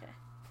 thank God. Okay.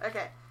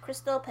 Okay.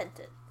 Crystal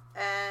Pentant.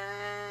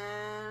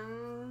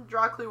 And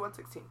draw clue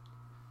 116.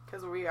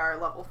 Because we are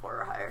level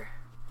 4 or higher.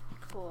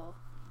 Cool.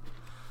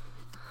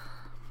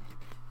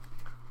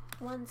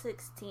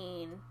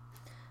 116.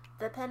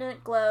 The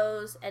pendant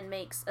glows and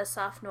makes a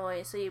soft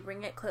noise, so you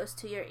bring it close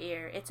to your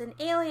ear. It's an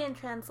alien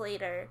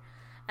translator.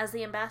 As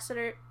the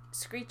ambassador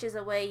screeches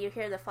away, you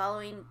hear the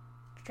following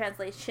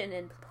translation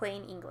in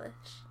plain English.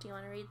 Do you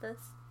want to read this?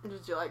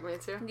 Would you like me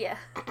to? Yeah.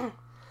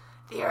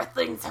 The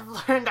Earthlings have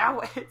learned our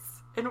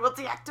ways and will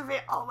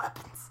deactivate all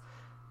weapons.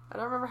 I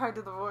don't remember how I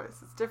did the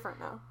voice. It's different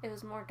now. It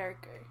was more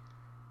darker.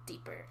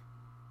 Deeper.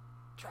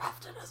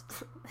 Drafted us.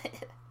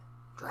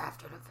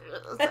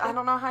 I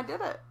don't know how I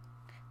did it.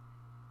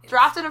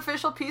 Draft an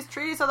official peace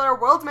treaty so that our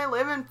worlds may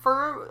live in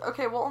fur.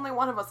 Okay, well, only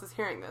one of us is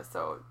hearing this,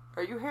 so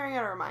are you hearing it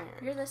or am I hearing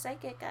it? You're the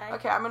psychic guy.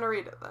 Okay, I'm gonna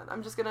read it then.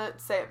 I'm just gonna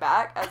say it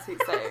back as he's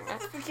saying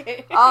it.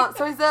 Okay.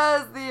 So he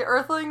says, the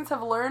Earthlings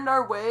have learned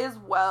our ways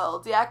well.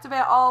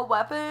 Deactivate all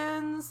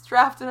weapons.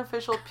 Draft an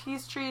official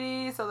peace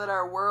treaty so that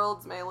our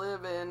worlds may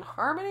live in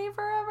harmony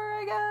forever,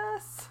 I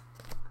guess.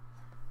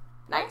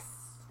 Nice.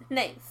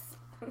 Nice.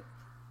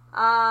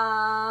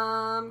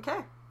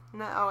 Okay.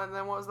 No, oh, and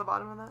then what was the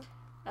bottom of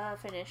that?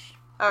 Finish.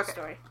 Okay. The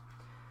story.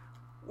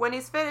 When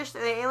he's finished,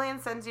 the alien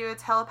sends you a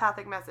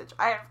telepathic message.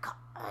 I have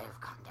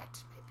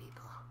contacted my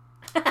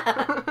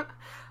people.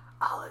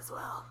 All is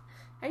well.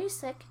 Are you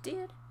sick,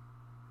 dude?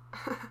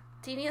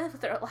 Do you need a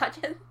throat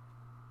lotion?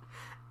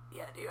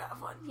 Yeah, do you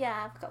have one? Yeah,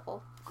 I have a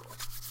couple.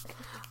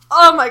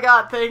 Oh my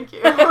god, thank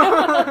you.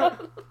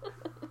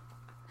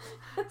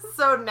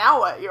 So now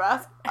what, you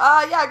ask?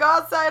 Yeah, go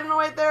outside and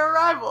await their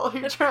arrival,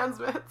 he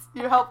transmits.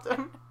 You helped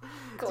him.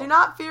 Cool. Do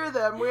not fear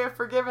them. We have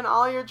forgiven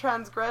all your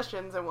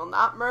transgressions and will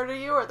not murder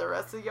you or the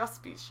rest of your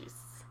species.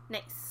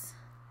 Nice.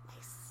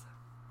 Nice.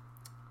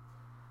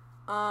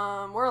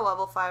 We're a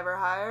level 5 or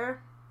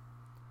higher.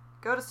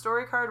 Go to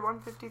story card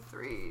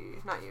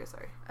 153. Not you,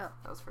 sorry. Oh.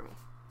 That was for me.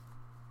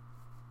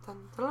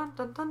 Dun, dun,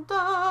 dun, dun,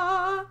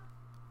 dun.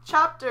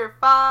 Chapter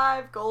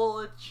 5, goal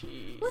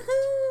achieved.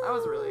 Woohoo! That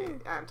was really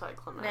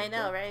anticlimactic. I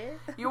know, right?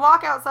 You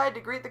walk outside to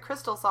greet the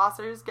crystal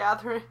saucers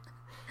gathering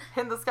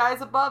in the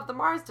skies above the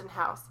Marsden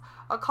house.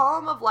 A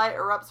column of light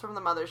erupts from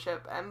the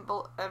mothership,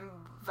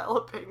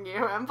 enveloping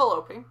you,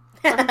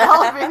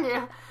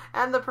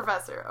 and the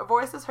professor. A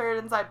voice is heard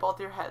inside both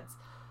your heads.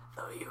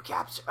 Though you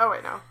captured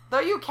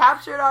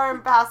our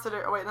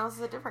ambassador. Oh wait, no, this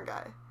is a different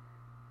guy.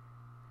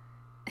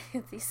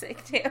 Is he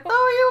sick too?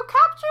 Though you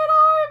captured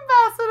our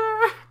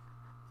ambassador,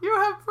 you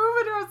have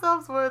proven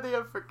yourselves worthy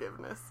of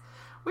forgiveness.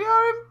 We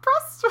are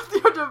impressed with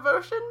your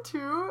devotion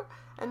to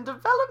and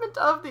development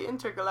of the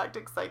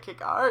intergalactic psychic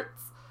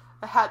arts.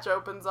 A hatch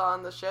opens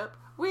on the ship.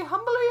 We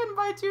humbly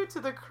invite you to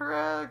the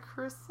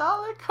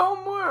Chrysalic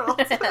home world.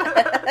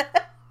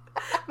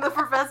 The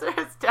professor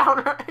is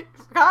downright...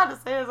 God, to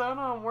say his own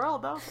home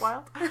world, that was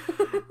wild.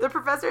 The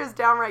professor is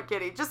downright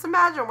giddy. Just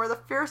imagine, we're the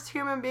first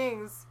human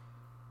beings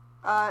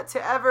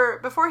to ever...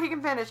 Before he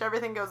can finish,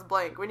 everything goes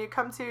blank. When you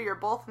come to, you're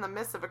both in the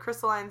midst of a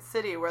crystalline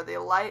city where the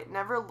light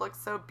never looked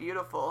so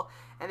beautiful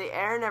and the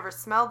air never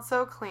smelled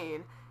so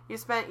clean. You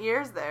spent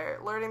years there,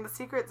 learning the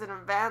secrets in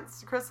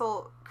advanced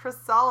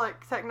chrysalic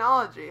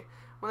technology.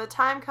 When the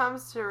time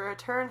comes to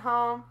return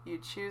home, you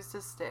choose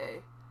to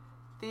stay.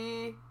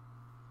 The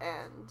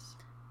end.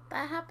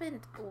 That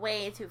happened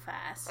way too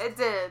fast. It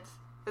did.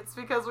 It's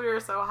because we were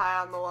so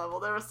high on the level.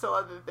 There were still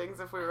other things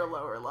if we were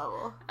lower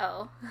level.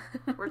 Oh.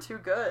 We're too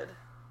good.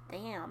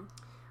 Damn.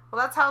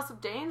 Well, that's House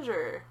of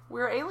Danger.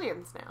 We're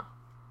aliens now.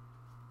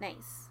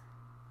 Nice.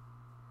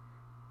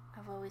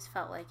 I've always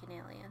felt like an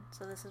alien,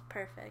 so this is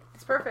perfect.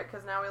 It's perfect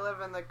because now we live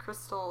in the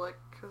crystallic.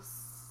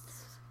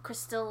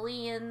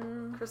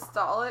 Crystallian.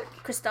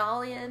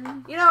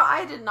 You know,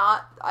 I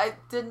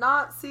did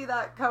not see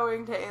that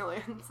going to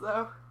aliens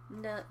though.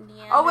 No,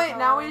 oh wait,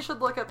 now we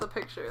should look at the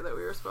picture that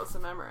we were supposed to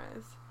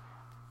memorize.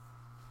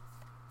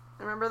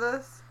 Remember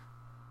this?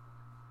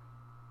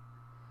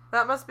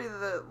 That must be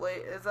the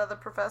late. Is that the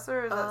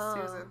professor or is that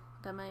Susan?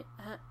 That might.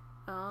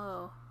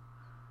 Oh.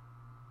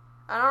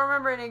 I don't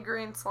remember any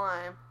green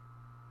slime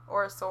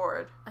or a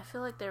sword I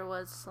feel like there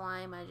was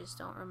slime. I just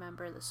don't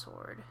remember the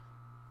sword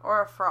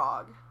or a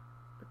frog.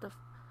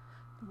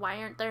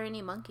 Why aren't there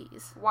any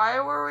monkeys? Why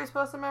were we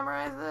supposed to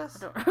memorize this?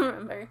 I don't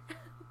remember.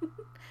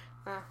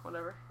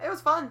 Whatever. It was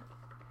fun.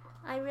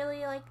 I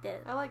really liked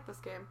it. I like this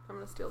game. I'm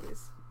gonna steal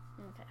these.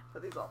 Okay.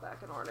 Put these all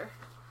back in order.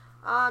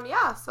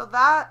 Yeah, so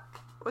that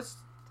was...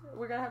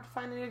 We're gonna have to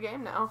find a new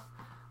game now.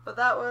 But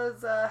that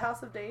was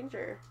House of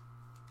Danger.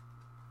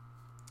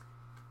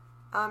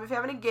 If you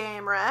have any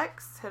game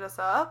recs, hit us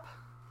up.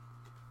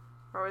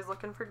 We're always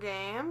looking for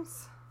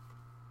games.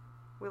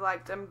 We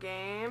like them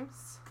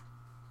games.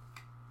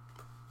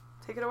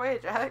 Take it away,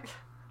 Jack.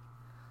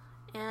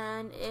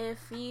 And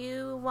if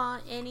you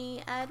want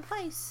any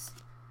advice,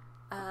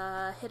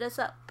 hit us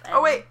up.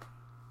 Oh, wait.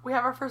 We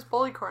have our first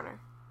bully corner.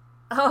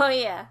 Oh,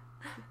 yeah.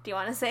 Do you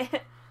want to say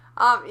it?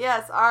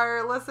 Yes,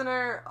 our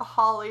listener,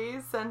 Holly,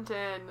 sent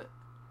in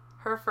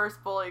her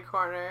first bully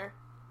corner.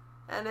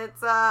 And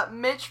it's,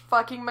 Mitch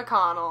fucking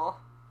McConnell.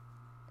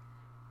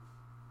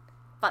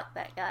 Fuck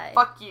that guy.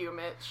 Fuck you,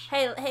 Mitch.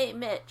 Hey,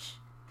 Mitch.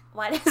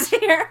 Why does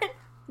your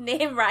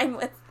name rhyme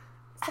with...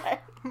 Sorry.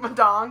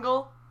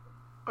 Madongle?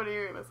 What are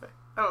you gonna say?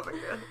 That wasn't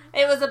good.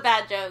 It was a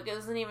bad joke. It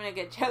wasn't even a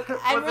good joke.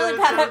 I'm really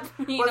bad at...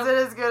 Was it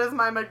as good as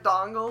my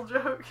McDongle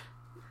joke?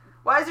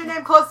 Why is your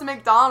name close to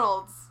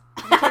McDonald's?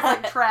 You taste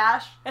like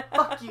trash?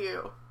 Fuck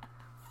you.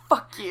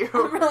 Fuck you.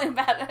 I'm really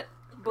bad at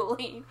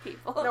bullying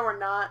people. No, we're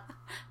not.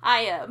 I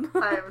am.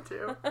 I am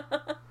too.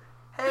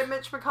 Hey,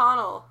 Mitch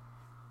McConnell.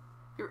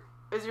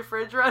 Is your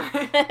fridge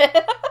running?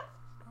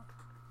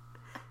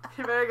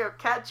 You better go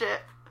catch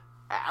it,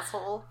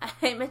 asshole.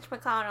 Hey, Mitch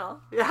McConnell.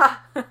 Yeah,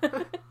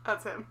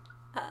 that's him.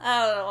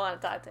 I don't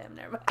want to talk to him.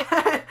 Never mind.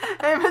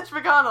 Hey, Mitch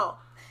McConnell.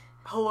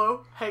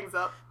 Hello? Hangs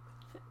up.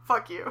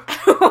 Fuck you.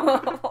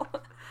 I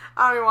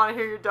don't even want to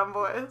hear your dumb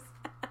voice.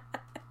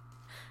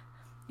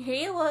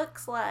 He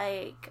looks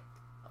like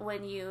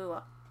when you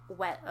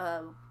wet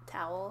a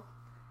towel.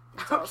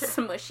 It's all Okay.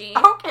 smushy.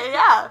 Okay,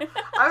 yeah.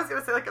 I was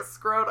gonna say like a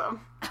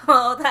scrotum.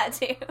 Oh, that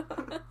too.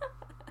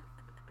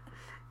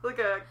 Like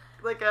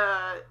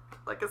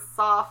a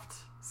soft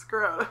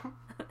scrotum.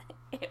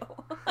 Ew.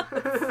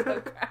 That's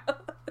so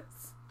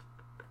gross.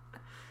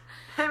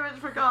 Hey,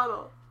 Mitch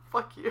McConnell.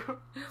 Fuck you.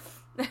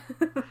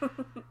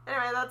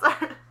 Anyway, that's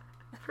our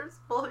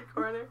first Bully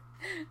Corner.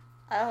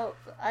 I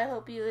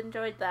hope you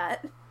enjoyed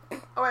that.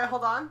 Oh wait,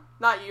 hold on.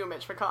 Not you,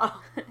 Mitch McConnell.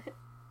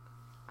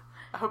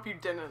 I hope you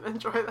didn't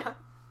enjoy that.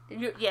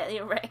 Yeah,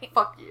 you're right.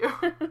 Fuck you.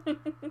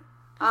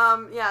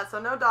 Yeah, so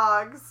no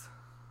dogs.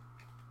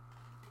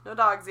 No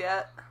dogs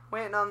yet.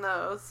 Waiting on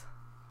those.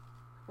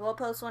 We'll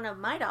post one of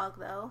my dog,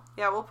 though.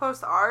 Yeah, we'll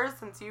post ours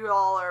since you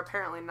all are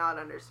apparently not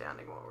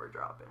understanding what we're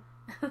dropping.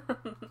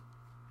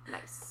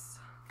 Nice.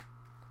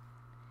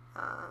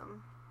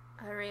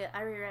 Are we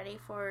ready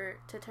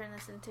to turn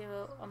this into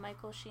a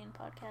Michael Sheen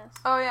podcast?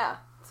 Oh yeah.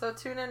 So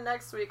tune in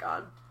next week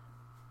on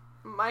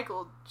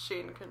Michael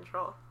Sheen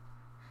Control.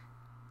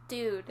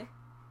 Dude.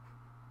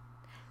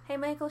 Hey,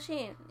 Michael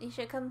Sheen, you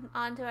should come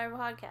on to our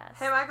podcast.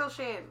 Hey, Michael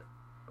Sheen,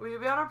 will you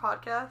be on our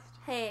podcast?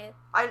 Hey.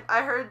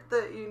 I heard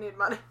that you need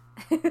money.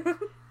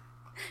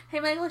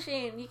 Hey, Michael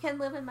Sheen, you can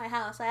live in my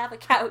house. I have a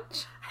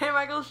couch. Hey,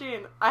 Michael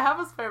Sheen, I have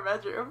a spare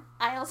bedroom.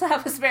 I also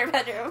have a spare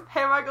bedroom.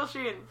 Hey, Michael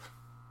Sheen,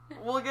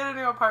 we'll get a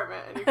new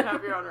apartment and you can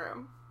have your own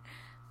room.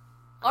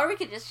 Or we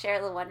could just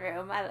share the one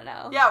room. I don't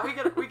know. Yeah, we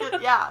could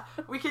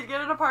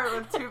get an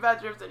apartment with 2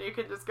 bedrooms and you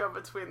could just go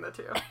between the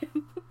 2.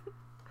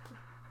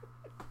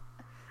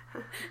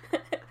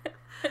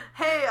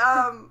 Hey,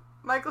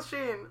 Michael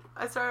Sheen,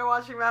 I started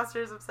watching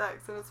Masters of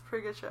Sex and it's a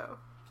pretty good show.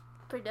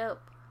 Pretty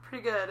dope.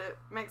 Pretty good. It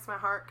makes my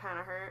heart kind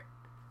of hurt.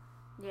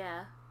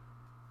 Yeah.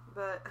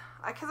 But,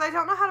 because I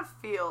don't know how to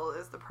feel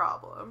is the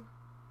problem.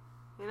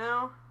 You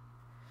know?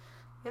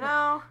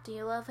 Do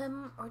you love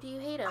him or do you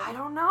hate him? I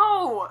don't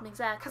know.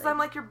 Exactly. Because I'm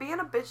like, you're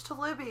being a bitch to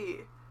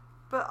Libby.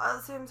 But at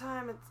the same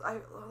time,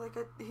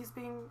 he's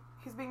being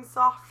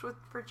soft with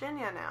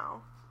Virginia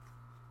now.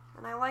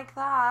 And I like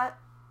that.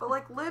 But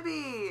like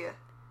Libby.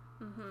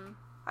 Mm-hmm.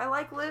 I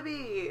like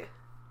Libby.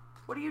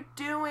 What are you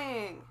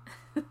doing?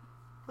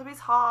 Libby's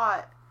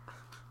hot.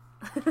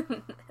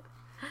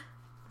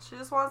 She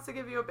just wants to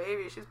give you a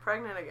baby. She's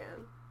pregnant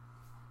again.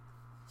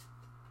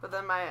 But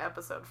then my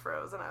episode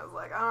froze and I was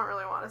like, I don't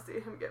really want to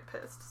see him get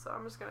pissed, so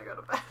I'm just gonna go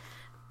to bed.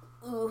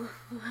 Ooh.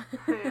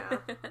 Yeah.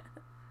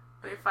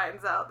 When he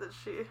finds out that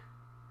she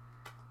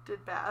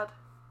did bad.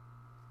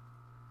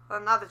 Well,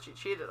 not that she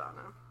cheated on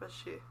him, but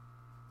she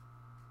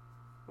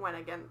went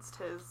against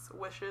his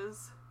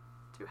wishes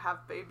to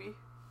have baby.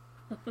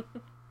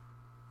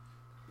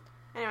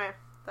 Anyway,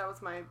 that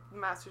was my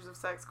Masters of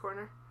Sex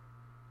corner.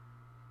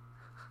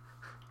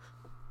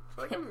 I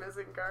feel like I'm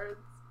missing cards.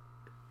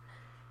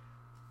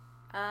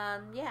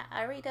 Yeah,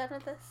 are we done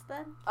with this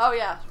then? Oh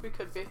yeah, we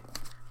could be.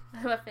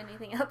 Have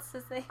anything else to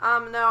say?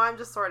 No, I'm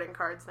just sorting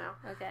cards now.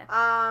 Okay.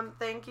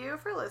 Thank you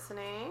for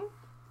listening.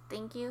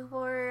 Thank you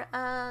for,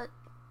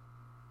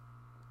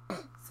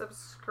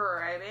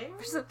 Subscribing.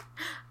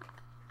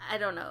 I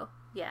don't know.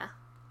 Yeah.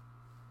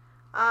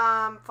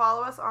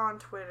 Follow us on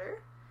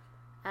Twitter.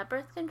 At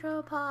Birth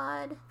Control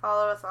Pod.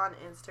 Follow us on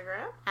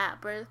Instagram.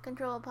 At Birth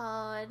Control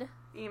Pod.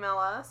 Email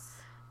us.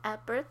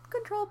 At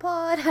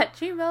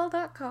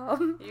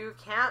birthcontrolpod@gmail.com. You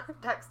can't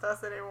text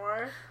us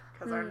anymore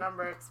because our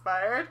number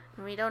expired.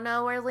 We don't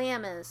know where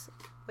Liam is.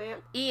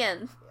 Liam?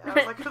 Ian. I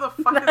was like, who the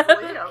fuck is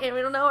Liam?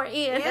 We don't know where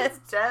Ian Ian's is.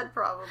 dead,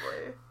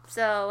 probably.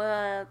 So,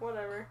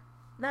 Whatever.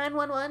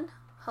 911.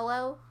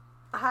 Hello?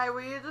 Hi,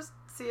 will you just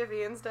see if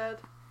Ian's dead?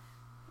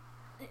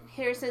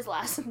 Here's his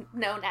last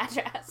known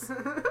address.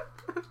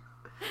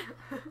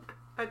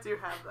 I do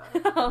have that.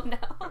 Oh no.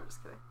 I'm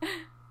just kidding.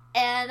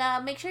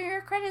 And make sure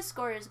your credit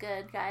score is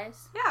good,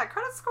 guys. Yeah,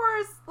 credit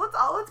scores.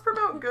 Let's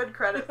promote good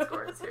credit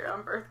scores here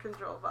on Birth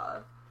Control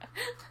Pod.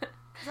 'Cause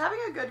having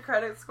a good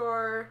credit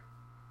score,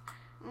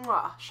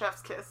 mwah,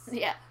 chef's kiss.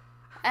 Yeah.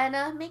 And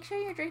make sure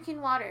you're drinking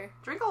water.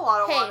 Drink a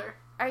lot of Hey, water.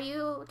 are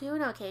you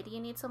doing okay? Do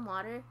you need some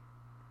water?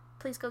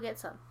 Please go get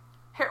some.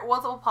 Here,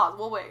 we'll pause.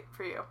 We'll wait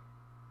for you.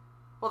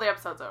 Well, the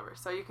episode's over,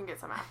 so you can get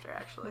some after,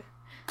 actually.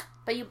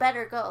 But you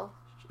better go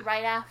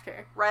right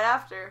after. Right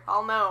after.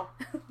 I'll know.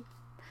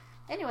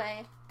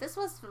 Anyway, this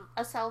was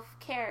a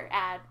self-care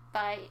ad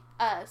by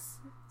us.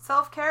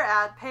 Self-care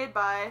ad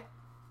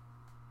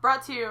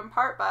brought to you in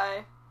part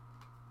by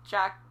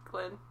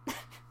Jacqueline.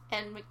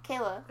 And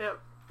Michaela.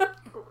 Yep.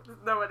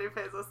 Nobody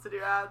pays us to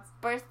do ads.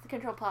 Birth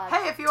Control Pod.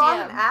 Hey, if you DM.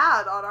 want an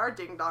ad on our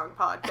Ding Dong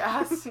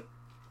podcast,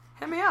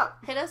 hit me up.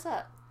 Hit us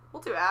up.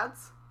 We'll do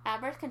ads. At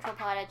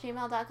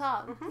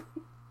birthcontrolpod@gmail.com.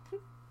 Mm-hmm.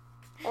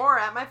 Or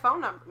at my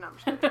phone number. No, I'm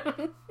just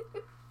kidding.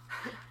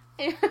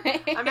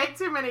 Anyway. I make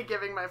too many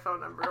giving my phone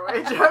number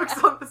away jokes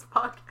on this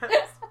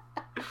podcast.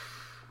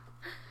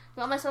 You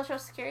want my social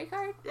security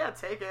card? Yeah,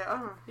 take it.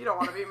 You don't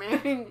want to be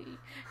me.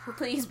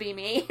 Please be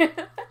me.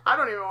 I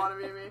don't even want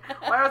to be me.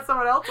 Why would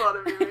someone else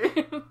want to be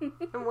me?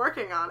 I'm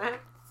working on it.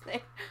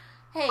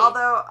 Hey.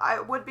 Although, I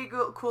would be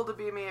cool to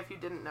be me if you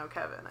didn't know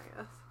Kevin, I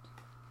guess.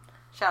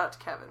 Shout out to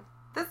Kevin.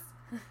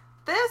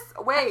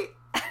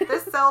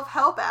 This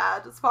self-help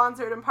ad is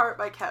sponsored in part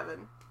by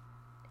Kevin.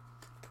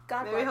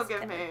 God Maybe he'll bless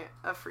give Kevin. me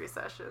a free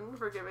session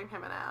for giving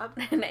him an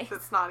ad. Nice.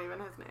 It's not even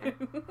his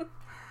name.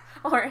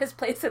 Or his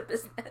place of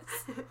business.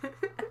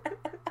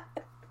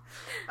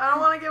 I don't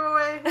want to give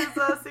away his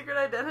secret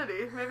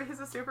identity. Maybe he's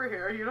a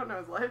superhero. You don't know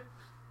his life.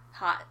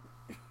 Hot.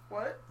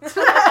 What?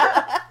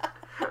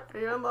 Are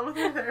you in love with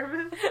your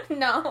therapist?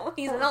 No,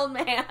 he's an old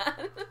man.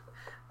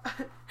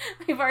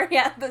 We've already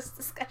had this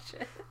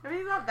discussion. I mean,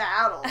 he's not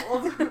that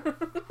old.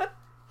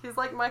 He's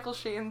like Michael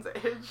Sheen's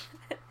age,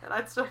 and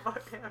I'd still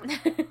fuck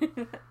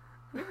him.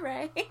 You're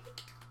right.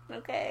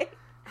 Okay.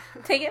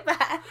 Take it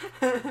back.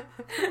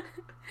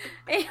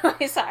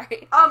 Anyway,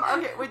 sorry.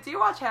 Okay, wait, do you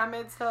watch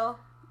Handmaid's Tale?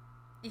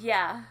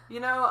 Yeah. You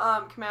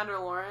know, Commander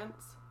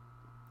Lawrence?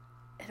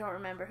 I don't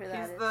remember who that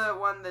He's is. the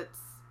one that's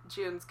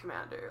June's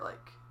commander,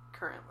 like,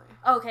 currently.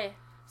 Okay.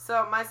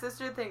 So, my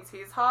sister thinks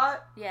he's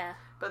hot, Yeah.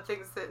 but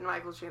thinks that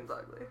Michael Sheen's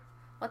ugly.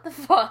 What the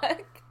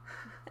fuck?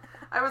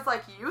 I was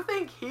like, you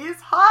think he's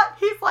hot?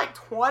 He's like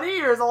 20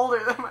 years older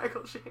than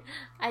Michael Sheen.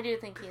 I do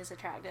think he is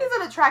attractive. He's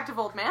an attractive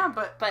old man,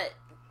 but But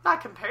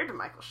not compared to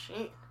Michael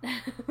Sheen.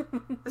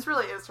 This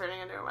really is turning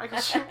into a Michael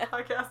Sheen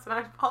podcast, and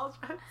I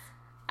apologize.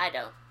 I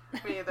don't.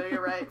 Me either,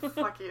 you're right.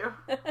 Fuck you.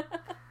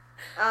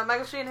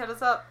 Michael Sheen, hit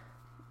us up.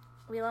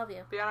 We love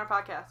you. Be on our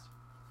podcast.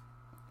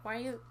 Why are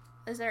you...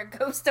 Is there a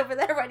ghost over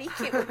there? Why do you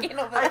keep looking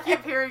over there? I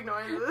keep hearing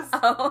noises.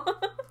 Oh.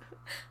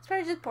 It's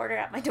probably just Porter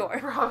at my door.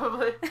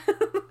 Probably.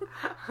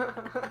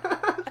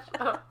 Shut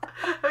up.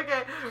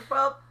 Okay,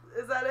 well,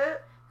 is that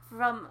it?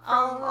 From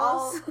all of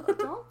us.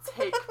 Don't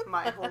take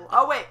my whole...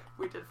 Oh, wait.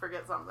 We did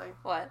forget something.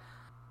 What?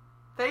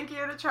 Thank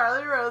you to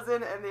Charlie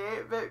Rosen and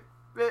the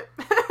 8-bit...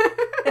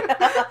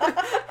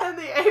 and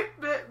the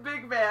 8-bit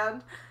Big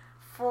Band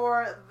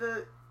for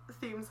the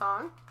theme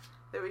song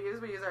that we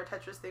use. We use our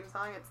Tetris theme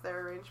song. It's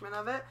their arrangement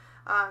of it.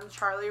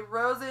 Charlie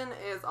Rosen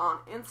is on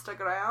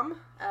Instagram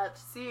at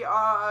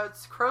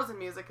it's Crozen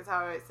Music is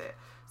how I say it.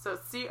 So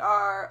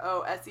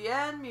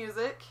CROSEN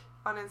Music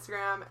on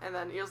Instagram, and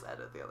then you'll just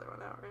edit the other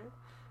one out, right?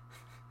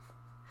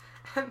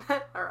 And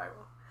then, or I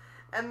will.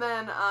 And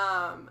then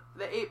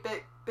the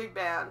 8-bit Big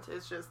Band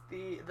is just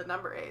the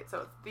number 8.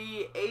 So it's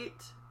the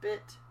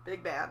 8-bit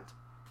Big Band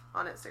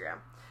on Instagram.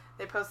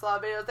 They post a lot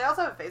of videos. They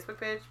also have a Facebook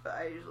page, but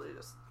I usually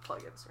just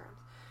plug Instagrams.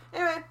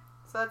 Anyway,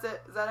 so that's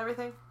it. Is that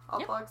everything? All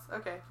Yep. plugs?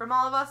 Okay. From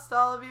all of us to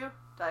all of you,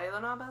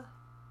 Dailonaba.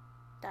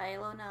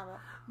 Dailonaba.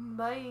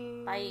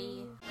 Bye.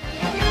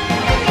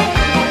 Bye.